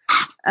require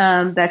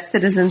that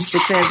citizens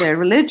declare their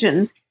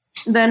religion.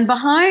 Then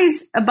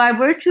Baha'is, by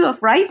virtue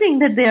of writing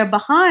that they are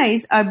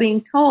Baha'is, are being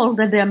told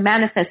that they are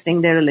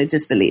manifesting their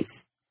religious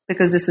beliefs,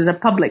 because this is a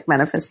public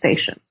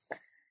manifestation.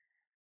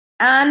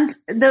 And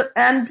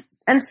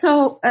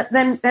so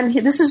then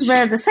this is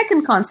where the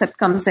second concept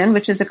comes in,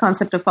 which is the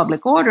concept of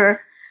public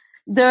order.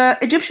 The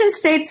Egyptian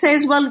state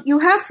says, well, you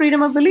have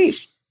freedom of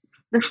belief.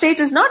 The state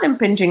is not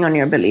impinging on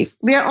your belief.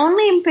 We are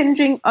only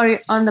impinging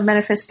on the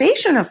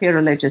manifestation of your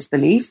religious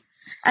belief.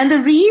 And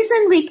the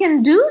reason we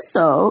can do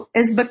so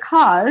is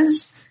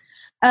because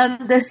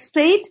the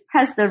state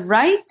has the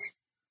right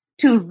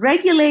to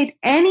regulate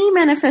any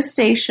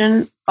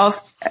manifestation of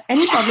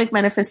any public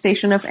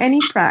manifestation of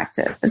any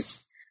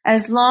practice,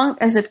 as long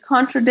as it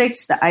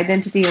contradicts the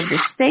identity of the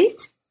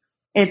state,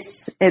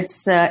 its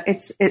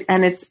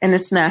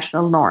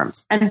national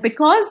norms. And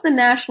because the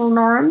national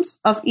norms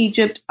of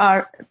Egypt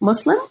are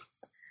Muslim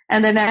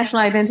and their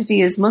national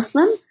identity is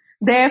Muslim,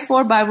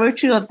 therefore, by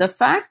virtue of the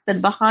fact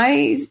that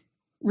Baha'is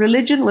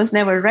religion was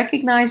never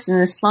recognized in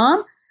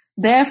Islam,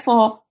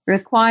 therefore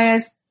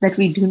requires that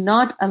we do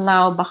not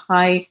allow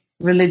Baha'i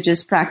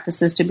religious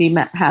practices to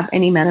have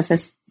any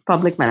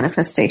public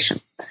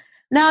manifestation.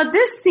 Now,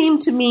 this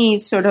seemed to me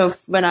sort of,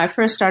 when I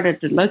first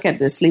started to look at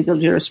this legal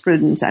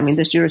jurisprudence,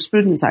 this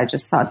jurisprudence, I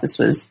just thought this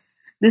was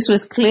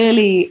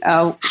clearly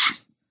a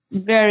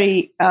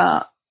very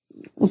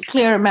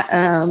clear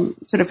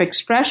sort of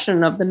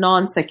expression of the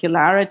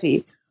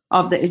non-secularity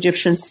of the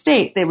Egyptian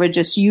state. They were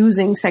just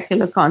using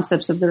secular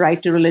concepts of the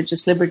right to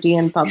religious liberty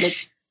and public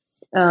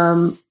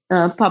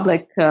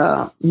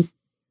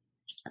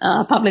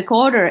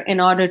order in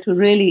order to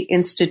really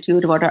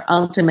institute what are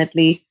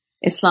ultimately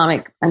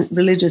Islamic and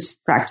religious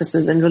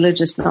practices and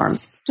religious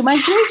norms. To my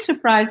great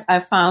surprise, I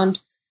found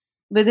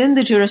within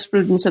the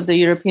jurisprudence of the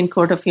European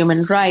Court of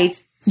Human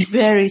Rights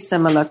very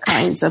similar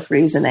kinds of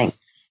reasoning.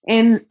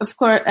 And of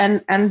course,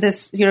 and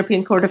this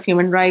European Court of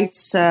Human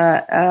Rights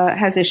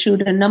has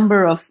issued a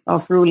number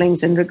of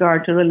rulings in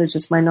regard to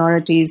religious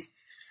minorities,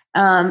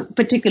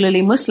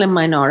 particularly Muslim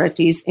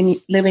minorities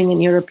living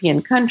in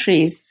European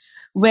countries,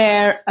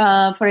 where,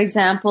 for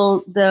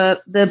example, the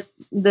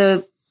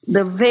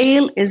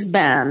veil is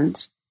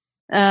banned,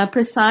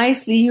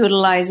 precisely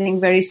utilizing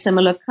very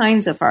similar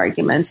kinds of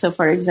arguments. So,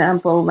 for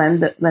example, when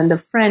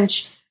the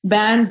French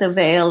banned the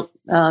veil,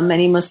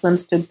 many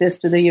Muslims took this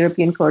to the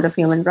European Court of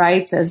Human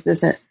Rights as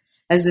this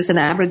an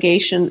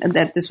abrogation,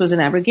 that this was an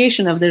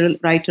abrogation of the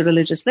right to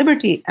religious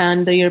liberty,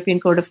 and the European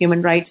Court of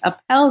Human Rights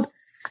upheld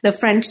the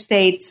French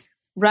state's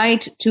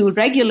right to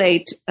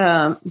regulate,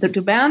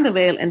 to ban the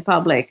veil in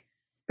public,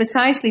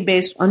 precisely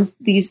based on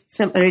these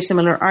very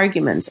similar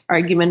arguments.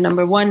 Argument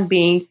number one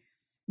being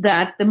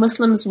that the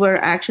Muslims were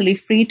actually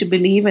free to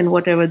believe in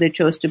whatever they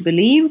chose to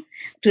believe,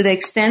 to the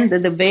extent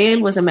that the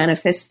veil was a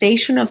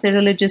manifestation of their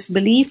religious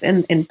belief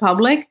in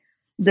public.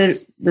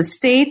 The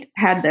state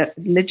had the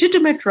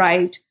legitimate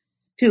right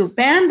to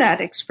ban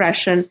that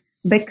expression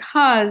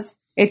because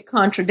it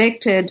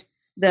contradicted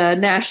the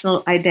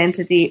national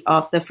identity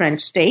of the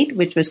French state,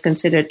 which was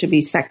considered to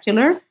be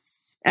secular.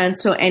 And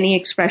so any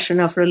expression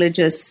of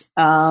religious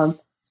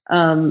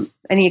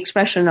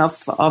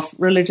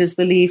religious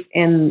belief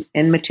in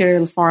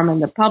material form in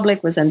the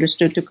public was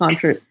understood to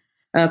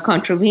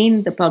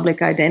contravene the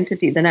public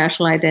identity, the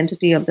national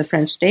identity of the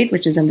French state,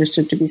 which is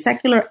understood to be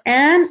secular,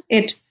 and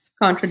it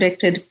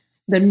contradicted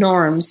the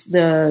norms,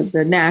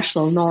 the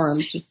national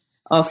norms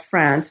of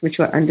France, which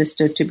were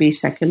understood to be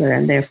secular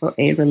and therefore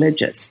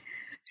a-religious.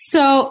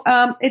 So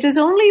it is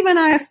only when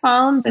I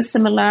found the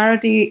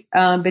similarity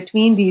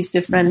between these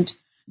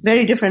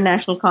very different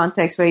national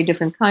contexts, very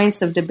different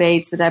kinds of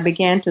debates, that I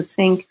began to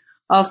think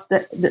of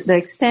the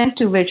extent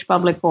to which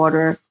public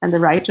order and the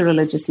right to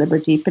religious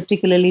liberty,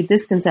 particularly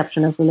this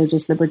conception of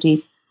religious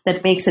liberty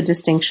that makes a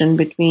distinction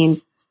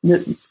between the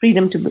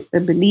freedom to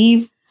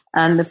believe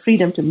and the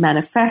freedom to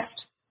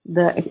manifest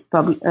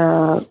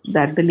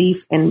that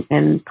belief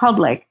in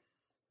public.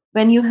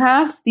 When you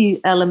have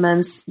the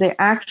elements, they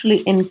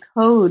actually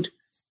encode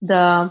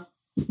the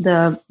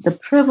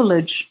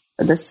privilege,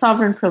 the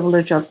sovereign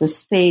privilege of the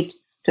state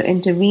to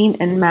intervene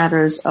in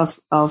matters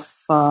of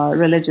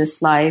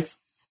religious life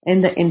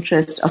in the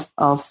interest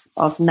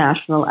of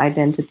national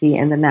identity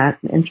and the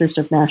interest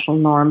of national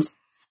norms.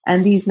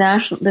 And this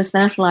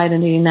national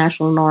identity and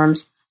national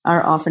norms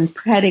are often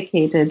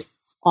predicated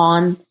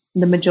on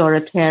the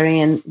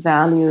majoritarian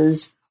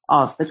values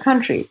of the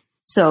country.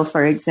 So,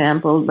 for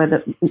example,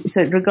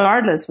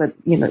 regardless,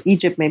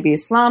 Egypt may be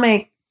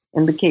Islamic.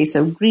 In the case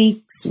of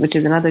Greeks, which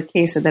is another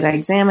case that I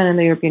examine in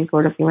the European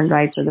Court of Human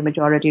Rights, where the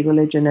majority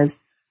religion is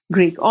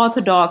Greek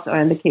Orthodox, or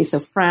in the case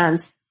of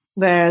France,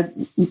 where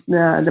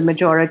the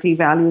majority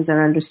values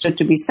are understood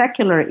to be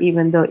secular,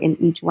 even though in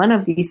each one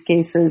of these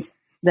cases,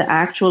 the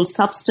actual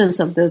substance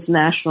of those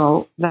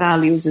national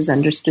values is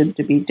understood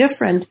to be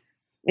different.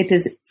 it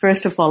is,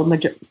 first of all,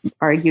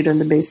 argued on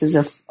the basis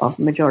of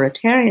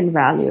majoritarian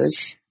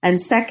values.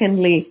 And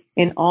secondly,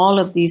 in all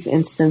of these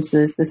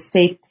instances, the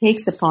state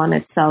takes upon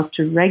itself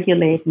to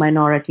regulate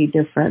minority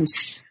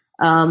difference,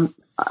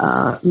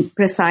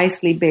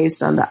 precisely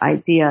based on the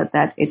idea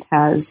that it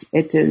has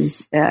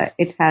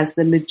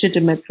the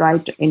legitimate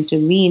right to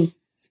intervene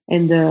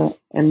in the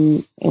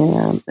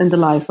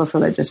life of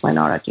religious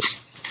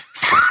minorities.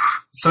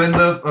 So in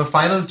the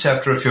final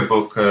chapter of your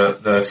book,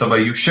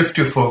 Saba, you shift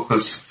your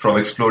focus from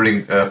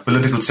exploring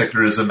political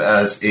secularism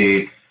as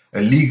a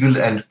legal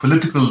and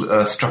political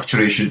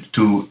structuration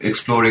to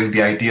exploring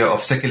the idea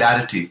of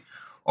secularity,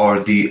 or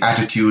the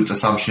attitudes,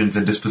 assumptions,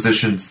 and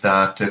dispositions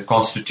that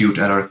constitute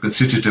and are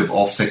constitutive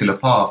of secular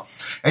power.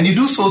 And you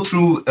do so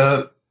through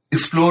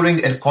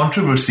exploring a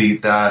controversy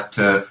that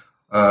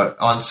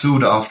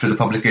ensued after the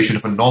publication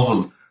of a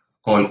novel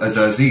called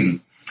Azazil.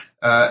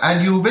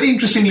 And you very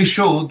interestingly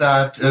show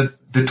that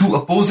the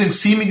two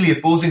seemingly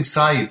opposing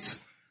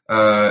sides,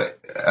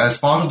 as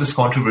part of this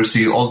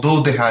controversy,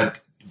 although they had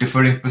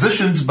differing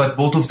positions, but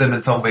both of them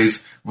in some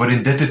ways were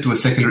indebted to a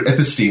secular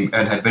episteme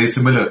and had very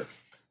similar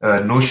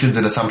notions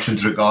and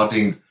assumptions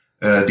regarding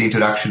the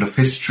interaction of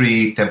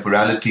history,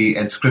 temporality,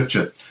 and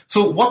scripture.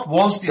 So what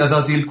was the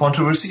Azazil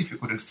controversy, if you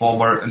could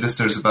inform our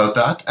listeners about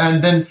that?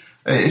 And then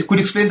it could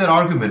explain that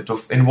argument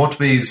of in what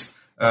ways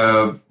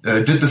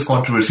did this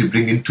controversy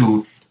bring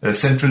into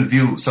central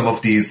view some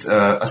of these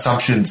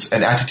assumptions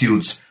and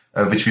attitudes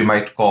which we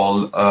might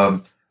call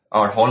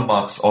our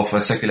hallmarks of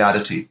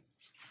secularity.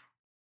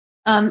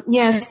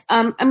 Yes.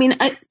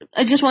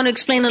 I just want to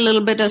explain a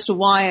little bit as to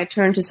why I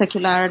turned to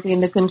secularity in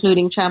the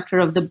concluding chapter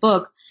of the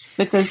book,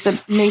 because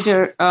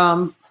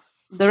the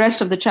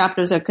rest of the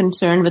chapters are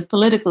concerned with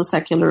political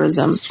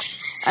secularism.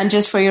 And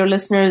just for your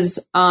listeners,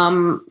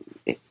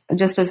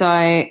 just as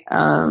I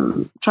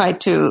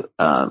tried to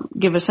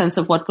give a sense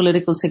of what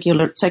political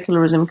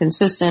secularism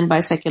consists in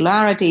by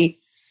secularity,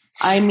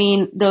 I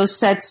mean those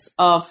sets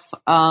of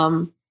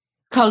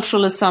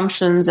cultural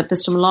assumptions,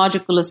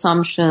 epistemological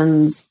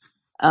assumptions,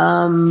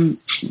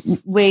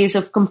 ways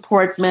of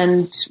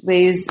comportment,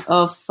 ways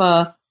of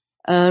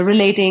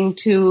relating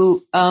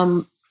to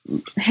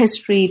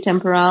history,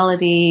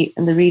 temporality,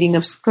 and the reading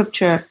of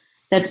scripture,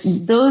 that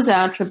those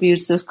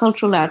attributes, those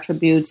cultural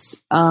attributes,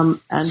 and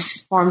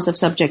forms of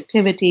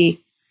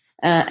subjectivity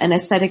and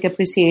aesthetic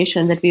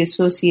appreciation that we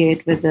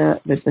associate with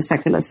the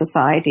secular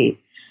society.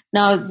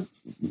 Now,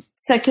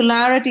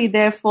 secularity,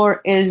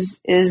 therefore, is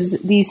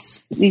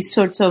these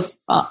sorts of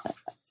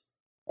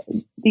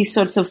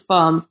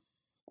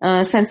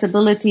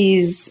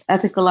sensibilities,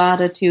 ethical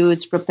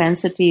attitudes,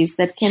 propensities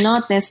that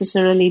cannot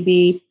necessarily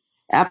be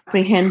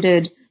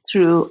apprehended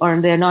through, or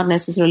they're not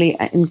necessarily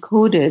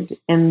encoded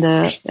in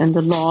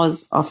the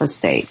laws of a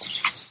state.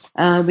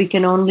 We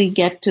can only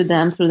get to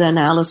them through the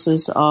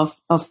analysis of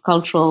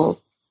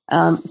cultural,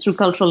 through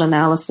cultural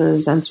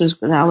analysis and through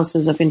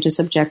analysis of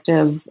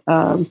intersubjective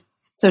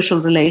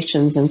social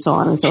relations and so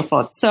on and so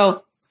forth.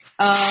 So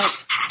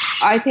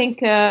I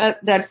think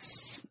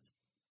that's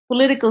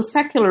political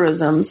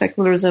secularism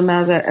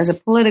as a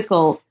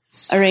political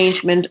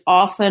arrangement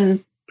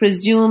often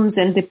presumes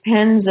and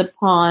depends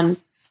upon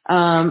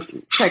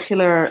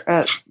secular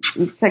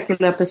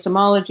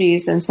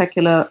epistemologies and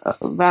secular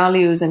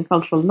values and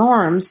cultural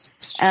norms,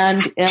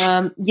 and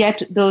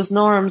yet those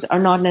norms are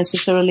not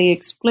necessarily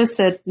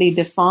explicitly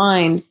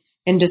defined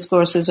in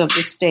discourses of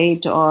the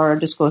state or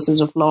discourses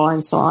of law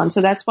and so on.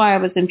 So that's why I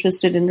was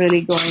interested in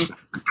really going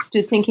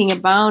to thinking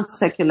about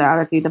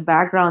secularity, the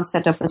background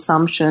set of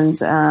assumptions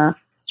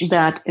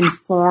that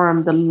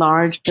inform the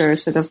larger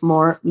sort of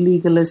more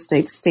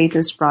legalistic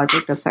statist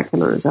project of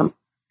secularism.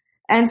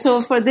 And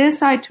so for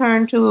this, I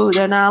turn to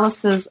the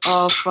analysis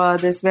of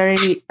this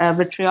very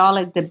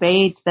vitriolic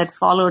debate that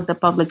followed the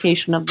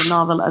publication of the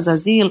novel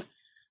Azazil.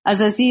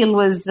 Azazil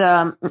was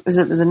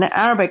an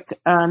Arabic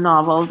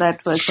novel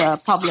that was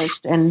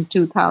published in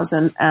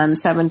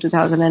 2007,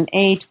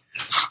 2008.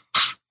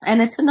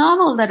 And it's a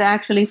novel that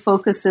actually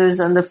focuses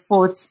on the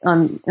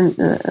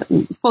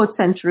fourth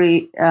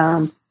century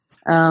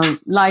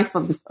life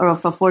of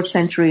a 4th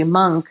century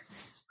monk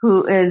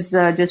who is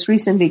just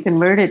recently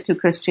converted to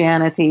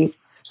Christianity.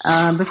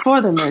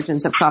 Before the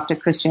emergence of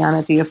Coptic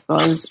Christianity, of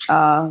course,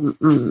 Coptic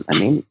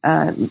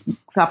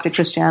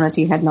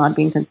Christianity had not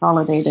been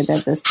consolidated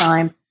at this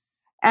time.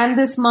 And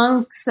this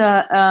monk's,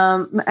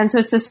 and so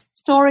it's a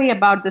story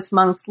about this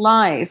monk's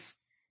life.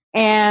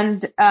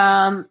 And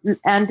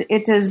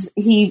it is,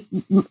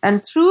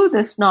 and through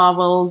this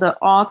novel, the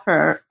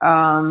author,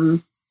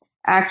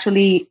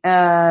 actually,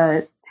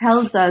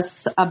 tells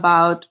us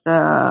about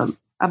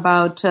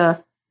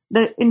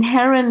the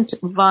inherent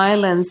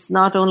violence,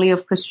 not only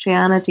of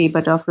Christianity,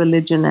 but of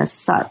religion as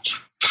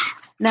such.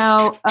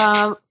 Now,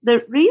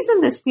 the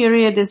reason this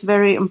period is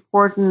very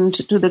important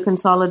to the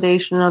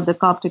consolidation of the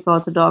Coptic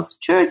Orthodox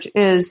Church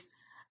is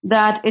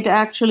that it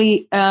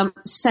actually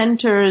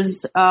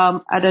centers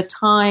at a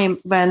time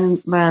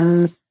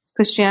when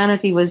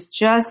Christianity was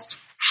just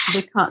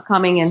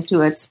coming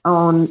into its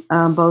own,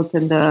 both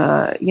in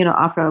the,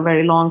 after a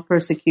very long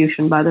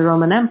persecution by the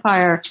Roman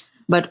Empire,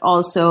 but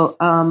also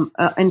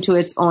into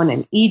its own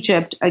in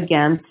Egypt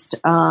against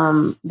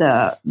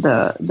the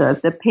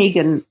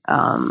pagan,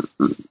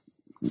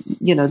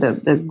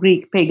 the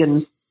Greek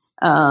pagan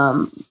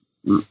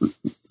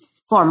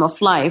form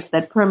of life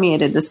that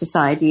permeated the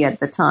society at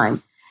the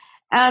time.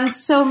 And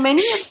so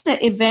many of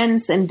the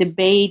events and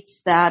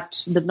debates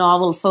that the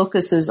novel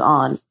focuses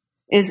on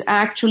is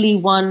actually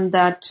one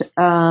that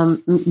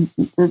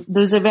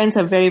those events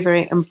are very,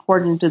 very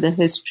important to the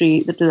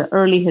history, to the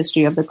early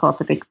history of the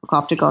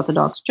Coptic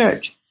Orthodox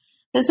Church.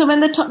 And so when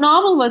the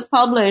novel was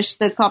published,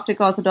 the Coptic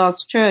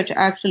Orthodox Church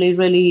actually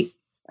really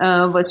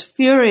was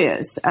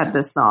furious at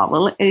this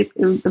novel.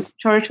 The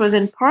church was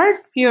in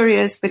part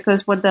furious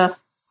because what the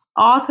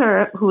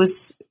author, who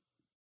is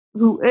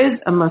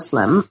a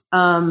Muslim,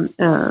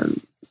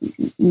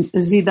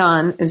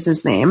 Zidane is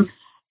his name.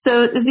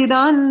 So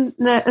Zidane,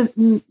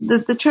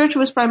 the church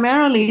was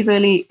primarily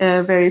really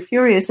very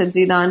furious at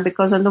Zidane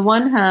because on the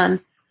one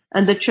hand,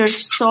 and the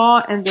church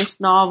saw in this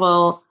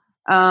novel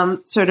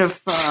sort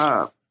of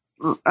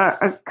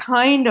a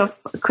kind of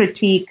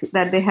critique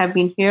that they have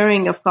been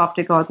hearing of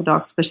Coptic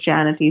Orthodox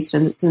Christianity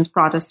since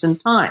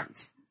Protestant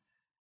times.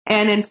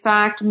 And in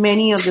fact,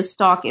 many of the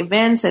stock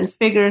events and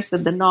figures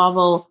that the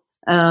novel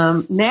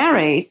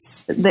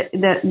narrates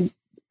that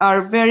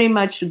are very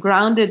much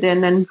grounded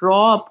in and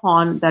draw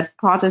upon that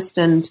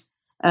Protestant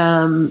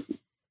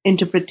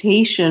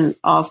interpretation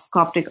of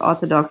Coptic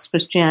Orthodox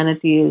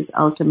Christianity is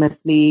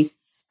ultimately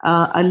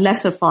a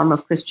lesser form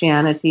of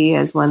Christianity,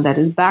 as one that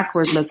is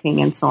backward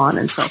looking and so on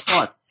and so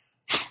forth.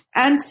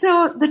 And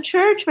so the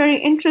church very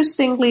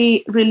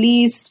interestingly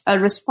released a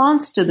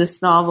response to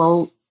this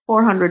novel,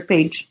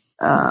 400-page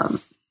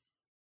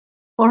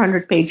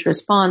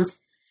response,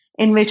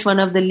 in which one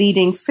of the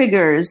leading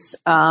figures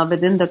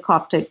within the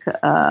Coptic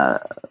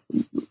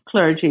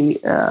clergy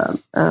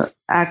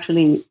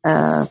actually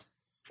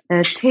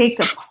take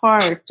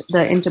apart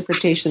the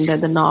interpretation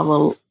that the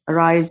novel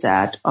arrives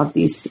at of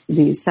these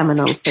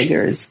seminal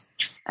figures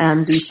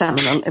and these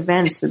seminal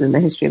events within the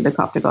history of the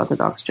Coptic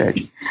Orthodox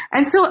Church.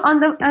 And so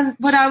and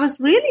what I was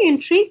really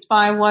intrigued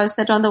by was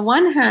that on the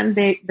one hand,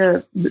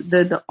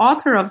 the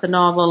author of the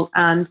novel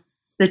and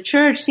the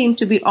church seemed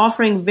to be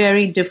offering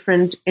very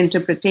different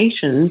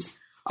interpretations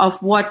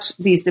of what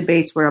these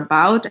debates were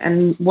about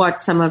and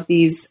what some of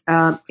these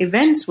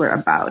events were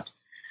about.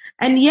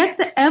 And yet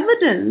the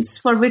evidence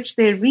for which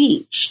they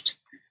reached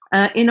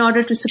in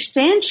order to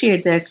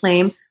substantiate their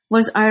claim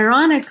was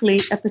ironically,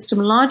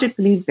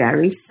 epistemologically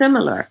very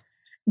similar.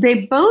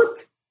 They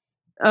both,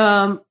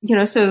 so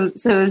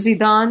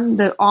Zidane,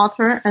 the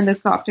author, and the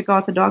Coptic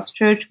Orthodox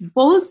Church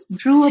both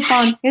drew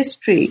upon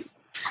history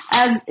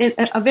as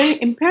a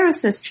very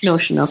empiricist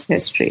notion of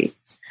history,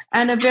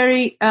 and a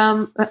very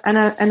and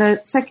a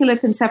secular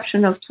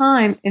conception of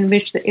time in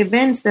which the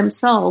events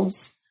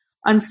themselves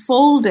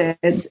unfolded,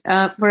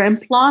 were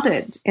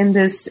imploded in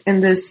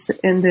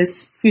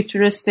this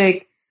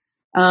futuristic,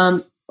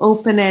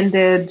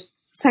 open-ended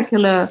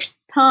secular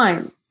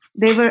time.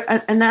 They were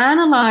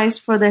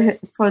analyzed for their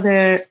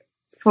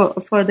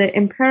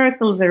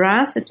empirical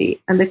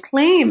veracity, and the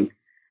claim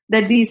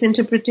that these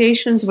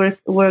interpretations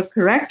were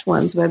correct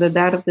ones, whether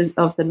that of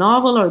the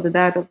novel or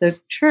that of the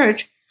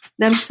church,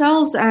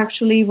 themselves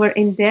actually were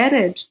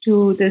indebted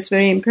to this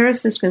very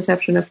empiricist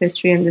conception of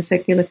history and the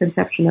secular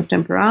conception of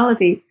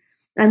temporality.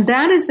 And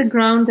that is the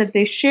ground that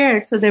they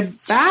shared. So their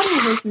battle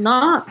was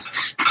not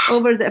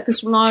over the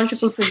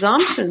epistemological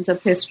presumptions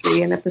of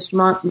history and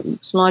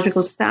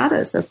epistemological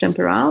status of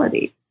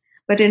temporality,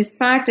 but in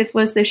fact it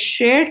was the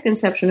shared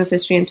conception of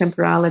history and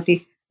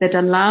temporality that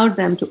allowed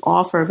them to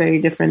offer very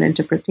different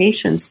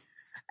interpretations.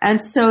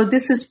 And so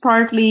this is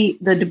partly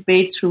the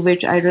debate through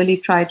which I really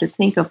try to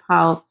think of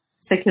how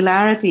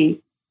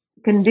secularity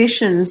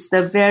conditions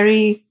the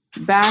very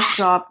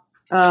backdrop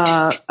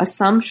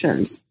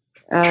assumptions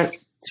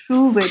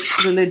through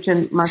which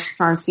religion must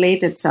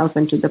translate itself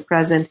into the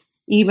present,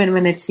 even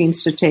when it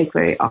seems to take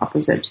very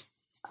opposite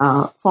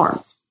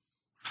forms.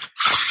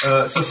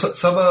 So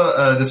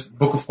Saba, this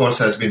book, of course,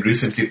 has been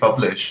recently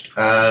published.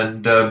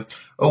 And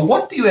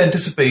what do you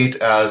anticipate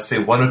as, say,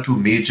 one or two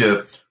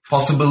major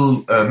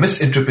possible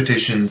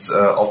misinterpretations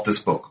of this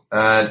book?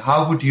 And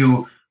how would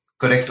you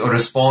correct or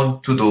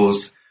respond to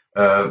those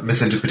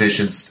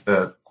misinterpretations?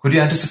 Could you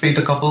anticipate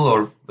a couple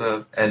or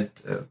and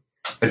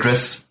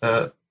address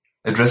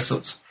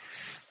those?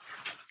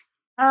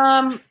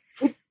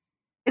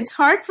 It's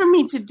hard for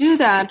me to do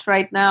that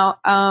right now.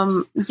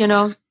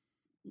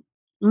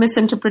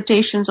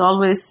 Misinterpretations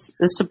always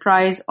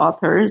surprise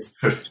authors.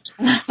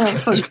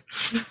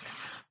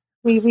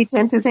 We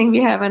tend to think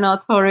we have an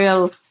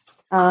authorial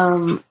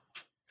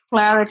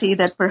clarity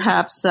that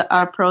perhaps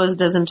our prose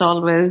doesn't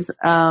always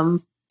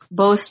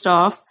boast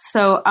of.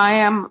 So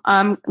I'm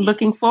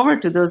looking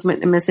forward to those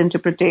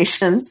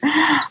misinterpretations.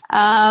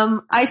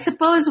 I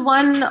suppose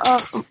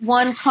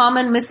one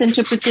common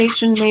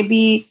misinterpretation may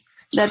be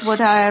that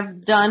what I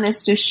have done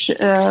is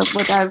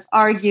what I've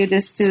argued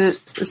is to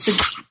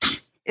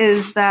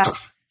is that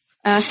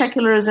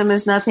secularism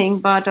is nothing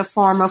but a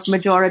form of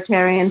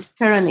majoritarian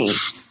tyranny,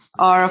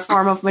 or a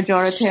form of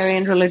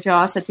majoritarian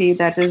religiosity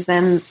that is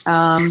then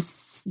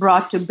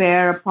brought to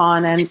bear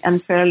upon and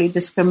unfairly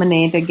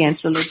discriminate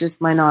against religious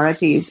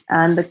minorities.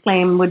 And the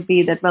claim would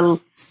be that,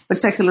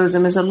 but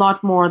secularism is a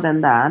lot more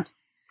than that.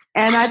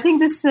 And I think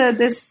this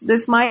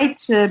might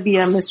be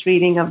a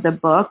misreading of the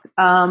book,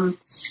 and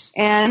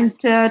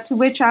to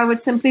which I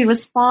would simply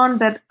respond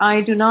that I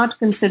do not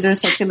consider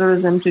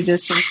secularism to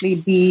just simply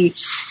be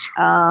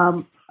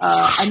a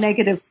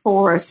negative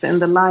force in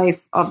the life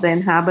of the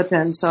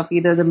inhabitants of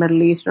either the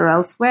Middle East or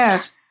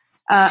elsewhere.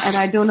 And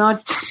I do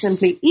not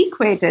simply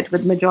equate it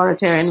with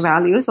majoritarian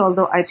values,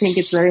 although I think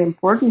it's very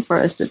important for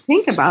us to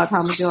think about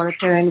how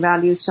majoritarian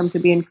values come to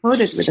be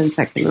encoded within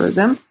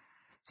secularism.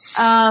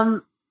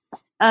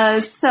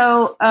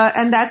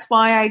 And that's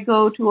why I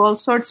go to all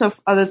sorts of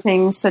other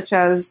things, such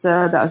as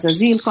the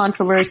Azazil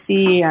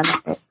controversy, and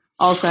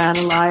also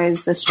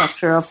analyze the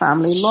structure of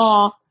family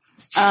law,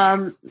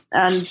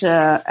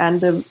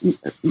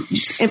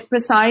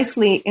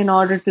 precisely in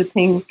order to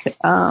think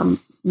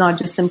not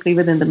just simply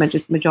within the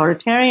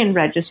majoritarian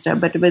register,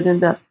 but within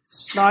the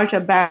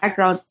larger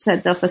background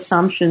set of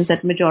assumptions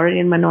that majority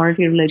and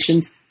minority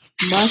religions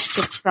must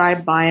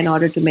subscribe by in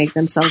order to make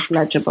themselves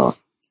legible.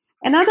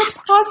 Another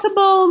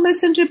possible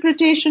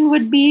misinterpretation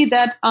would be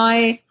that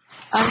I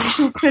am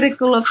too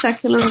critical of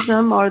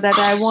secularism, or that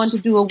I want to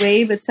do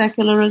away with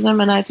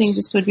secularism, and I think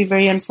this would be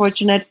very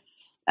unfortunate.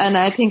 And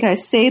I think I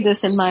say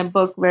this in my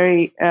book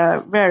very,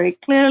 very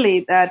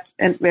clearly, that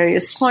at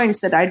various points,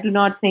 that I do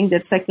not think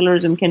that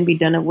secularism can be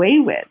done away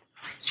with.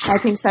 I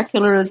think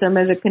secularism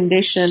is a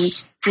condition,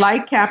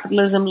 like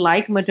capitalism,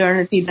 like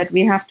modernity, that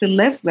we have to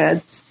live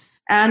with.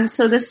 And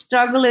so the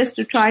struggle is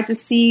to try to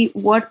see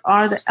what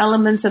are the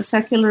elements of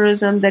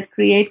secularism that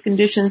create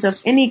conditions of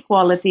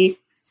inequality,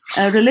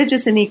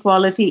 religious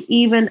inequality,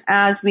 even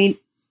as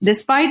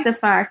despite the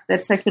fact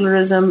that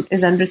secularism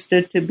is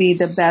understood to be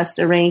the best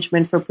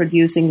arrangement for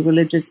producing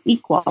religious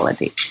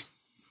equality.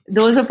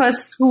 Those of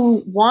us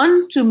who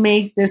want to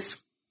make this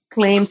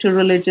claim to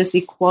religious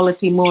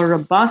equality more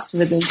robust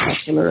within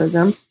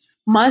secularism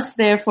must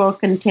therefore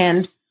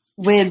contend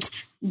with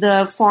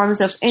the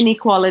forms of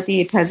inequality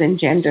it has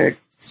engendered.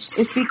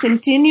 If we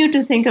continue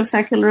to think of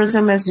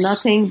secularism as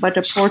nothing but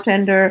a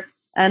portender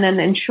and an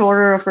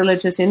ensurer of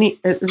religious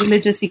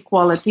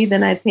equality,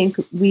 then I think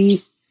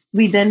we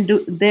then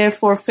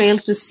therefore fail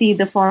to see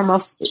the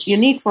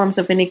unique forms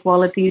of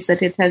inequalities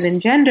that it has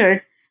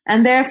engendered,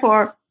 and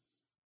therefore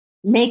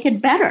make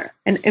it better.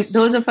 And if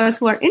those of us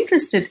who are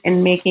interested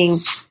in making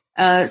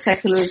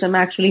secularism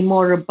actually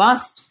more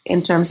robust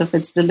in terms of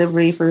its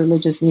delivery for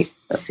religious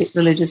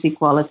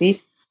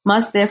equality,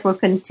 must therefore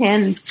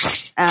contend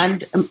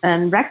and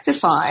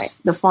rectify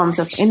the forms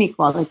of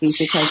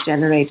inequalities it has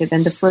generated.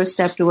 And the first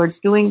step towards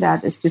doing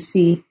that is to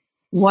see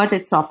what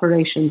its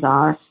operations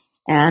are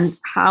and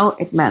how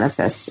it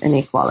manifests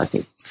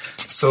inequality.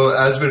 So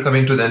as we're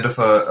coming to the end of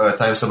our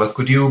time, Sabah,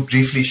 could you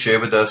briefly share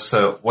with us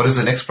what is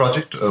the next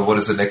project? What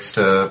is the next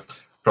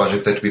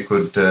project that we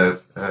could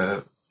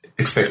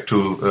expect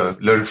to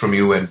learn from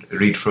you and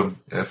read from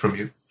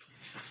you?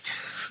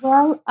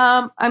 Well,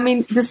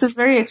 this is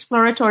very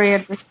exploratory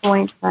at this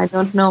point. I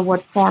don't know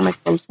what form it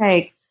will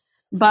take,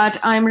 but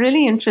I'm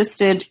really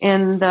interested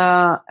in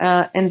the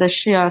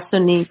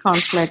Shia-Sunni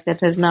conflict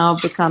that has now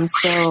become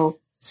so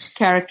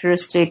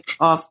characteristic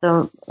of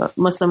the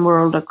Muslim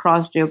world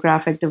across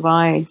geographic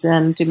divides.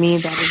 And to me,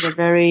 that is a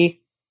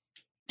very,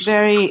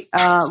 very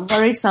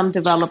worrisome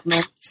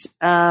development,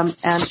 and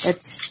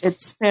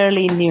it's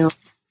fairly new.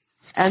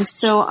 And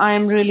so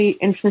I'm really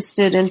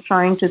interested in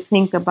trying to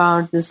think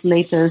about this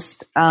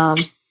latest,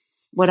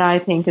 what I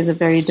think is a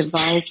very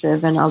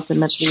divisive and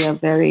ultimately a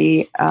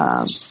very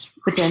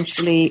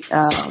potentially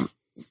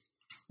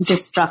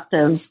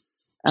destructive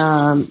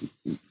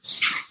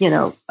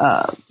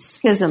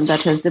schism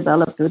that has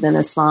developed within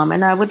Islam.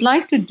 And I would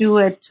like to do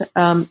it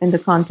in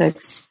the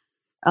context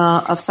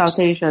of South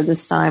Asia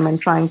this time, and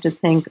trying to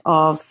think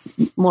of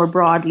more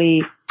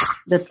broadly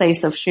the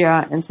place of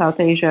Shia in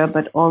South Asia,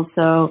 but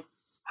also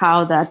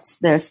how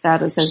their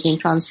status has been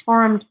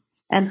transformed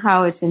and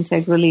how it's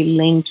integrally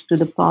linked to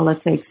the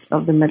politics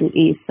of the Middle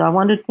East. So I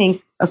want to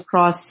think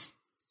across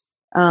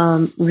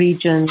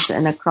regions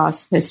and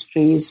across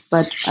histories,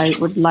 but I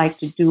would like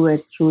to do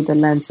it through the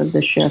lens of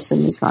the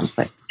Shia-Sunni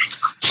conflict.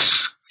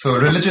 So,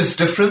 Religious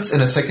Difference in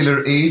a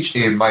Secular Age,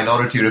 a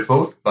Minority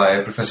Report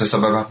by Professor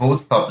Sabah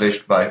Mahmood,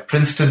 published by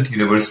Princeton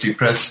University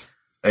Press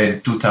in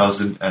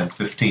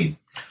 2015.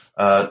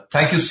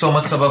 Thank you so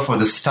much, Sabah, for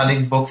this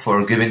stunning book,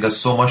 for giving us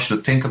so much to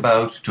think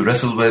about, to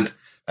wrestle with,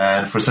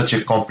 and for such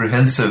a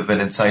comprehensive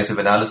and incisive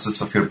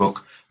analysis of your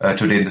book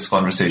today in this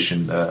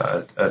conversation.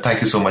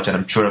 Thank you so much, and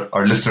I'm sure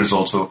our listeners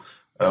also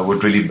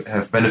would really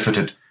have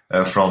benefited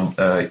from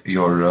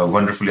your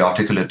wonderfully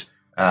articulate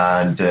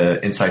and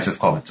incisive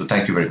comments. So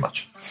thank you very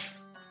much.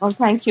 Well,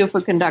 thank you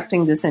for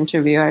conducting this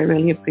interview. I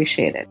really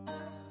appreciate it.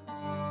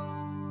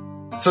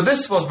 So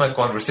this was my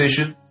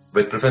conversation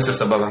with Professor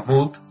Sabah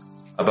Mahmood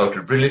about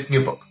a brilliant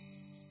new book.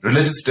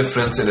 Religious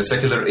Difference in a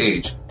Secular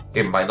Age,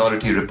 a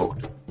Minority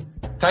Report.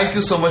 Thank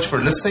you so much for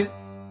listening.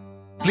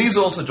 Please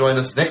also join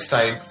us next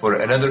time for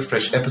another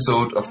fresh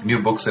episode of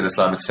New Books in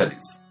Islamic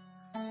Studies.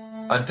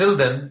 Until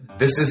then,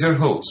 this is your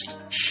host,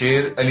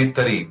 Sher Ali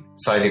Tareen,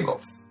 signing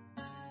off.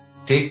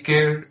 Take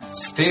care,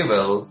 stay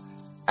well,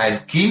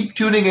 and keep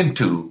tuning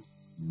into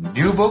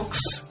New Books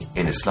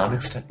in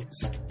Islamic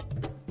Studies.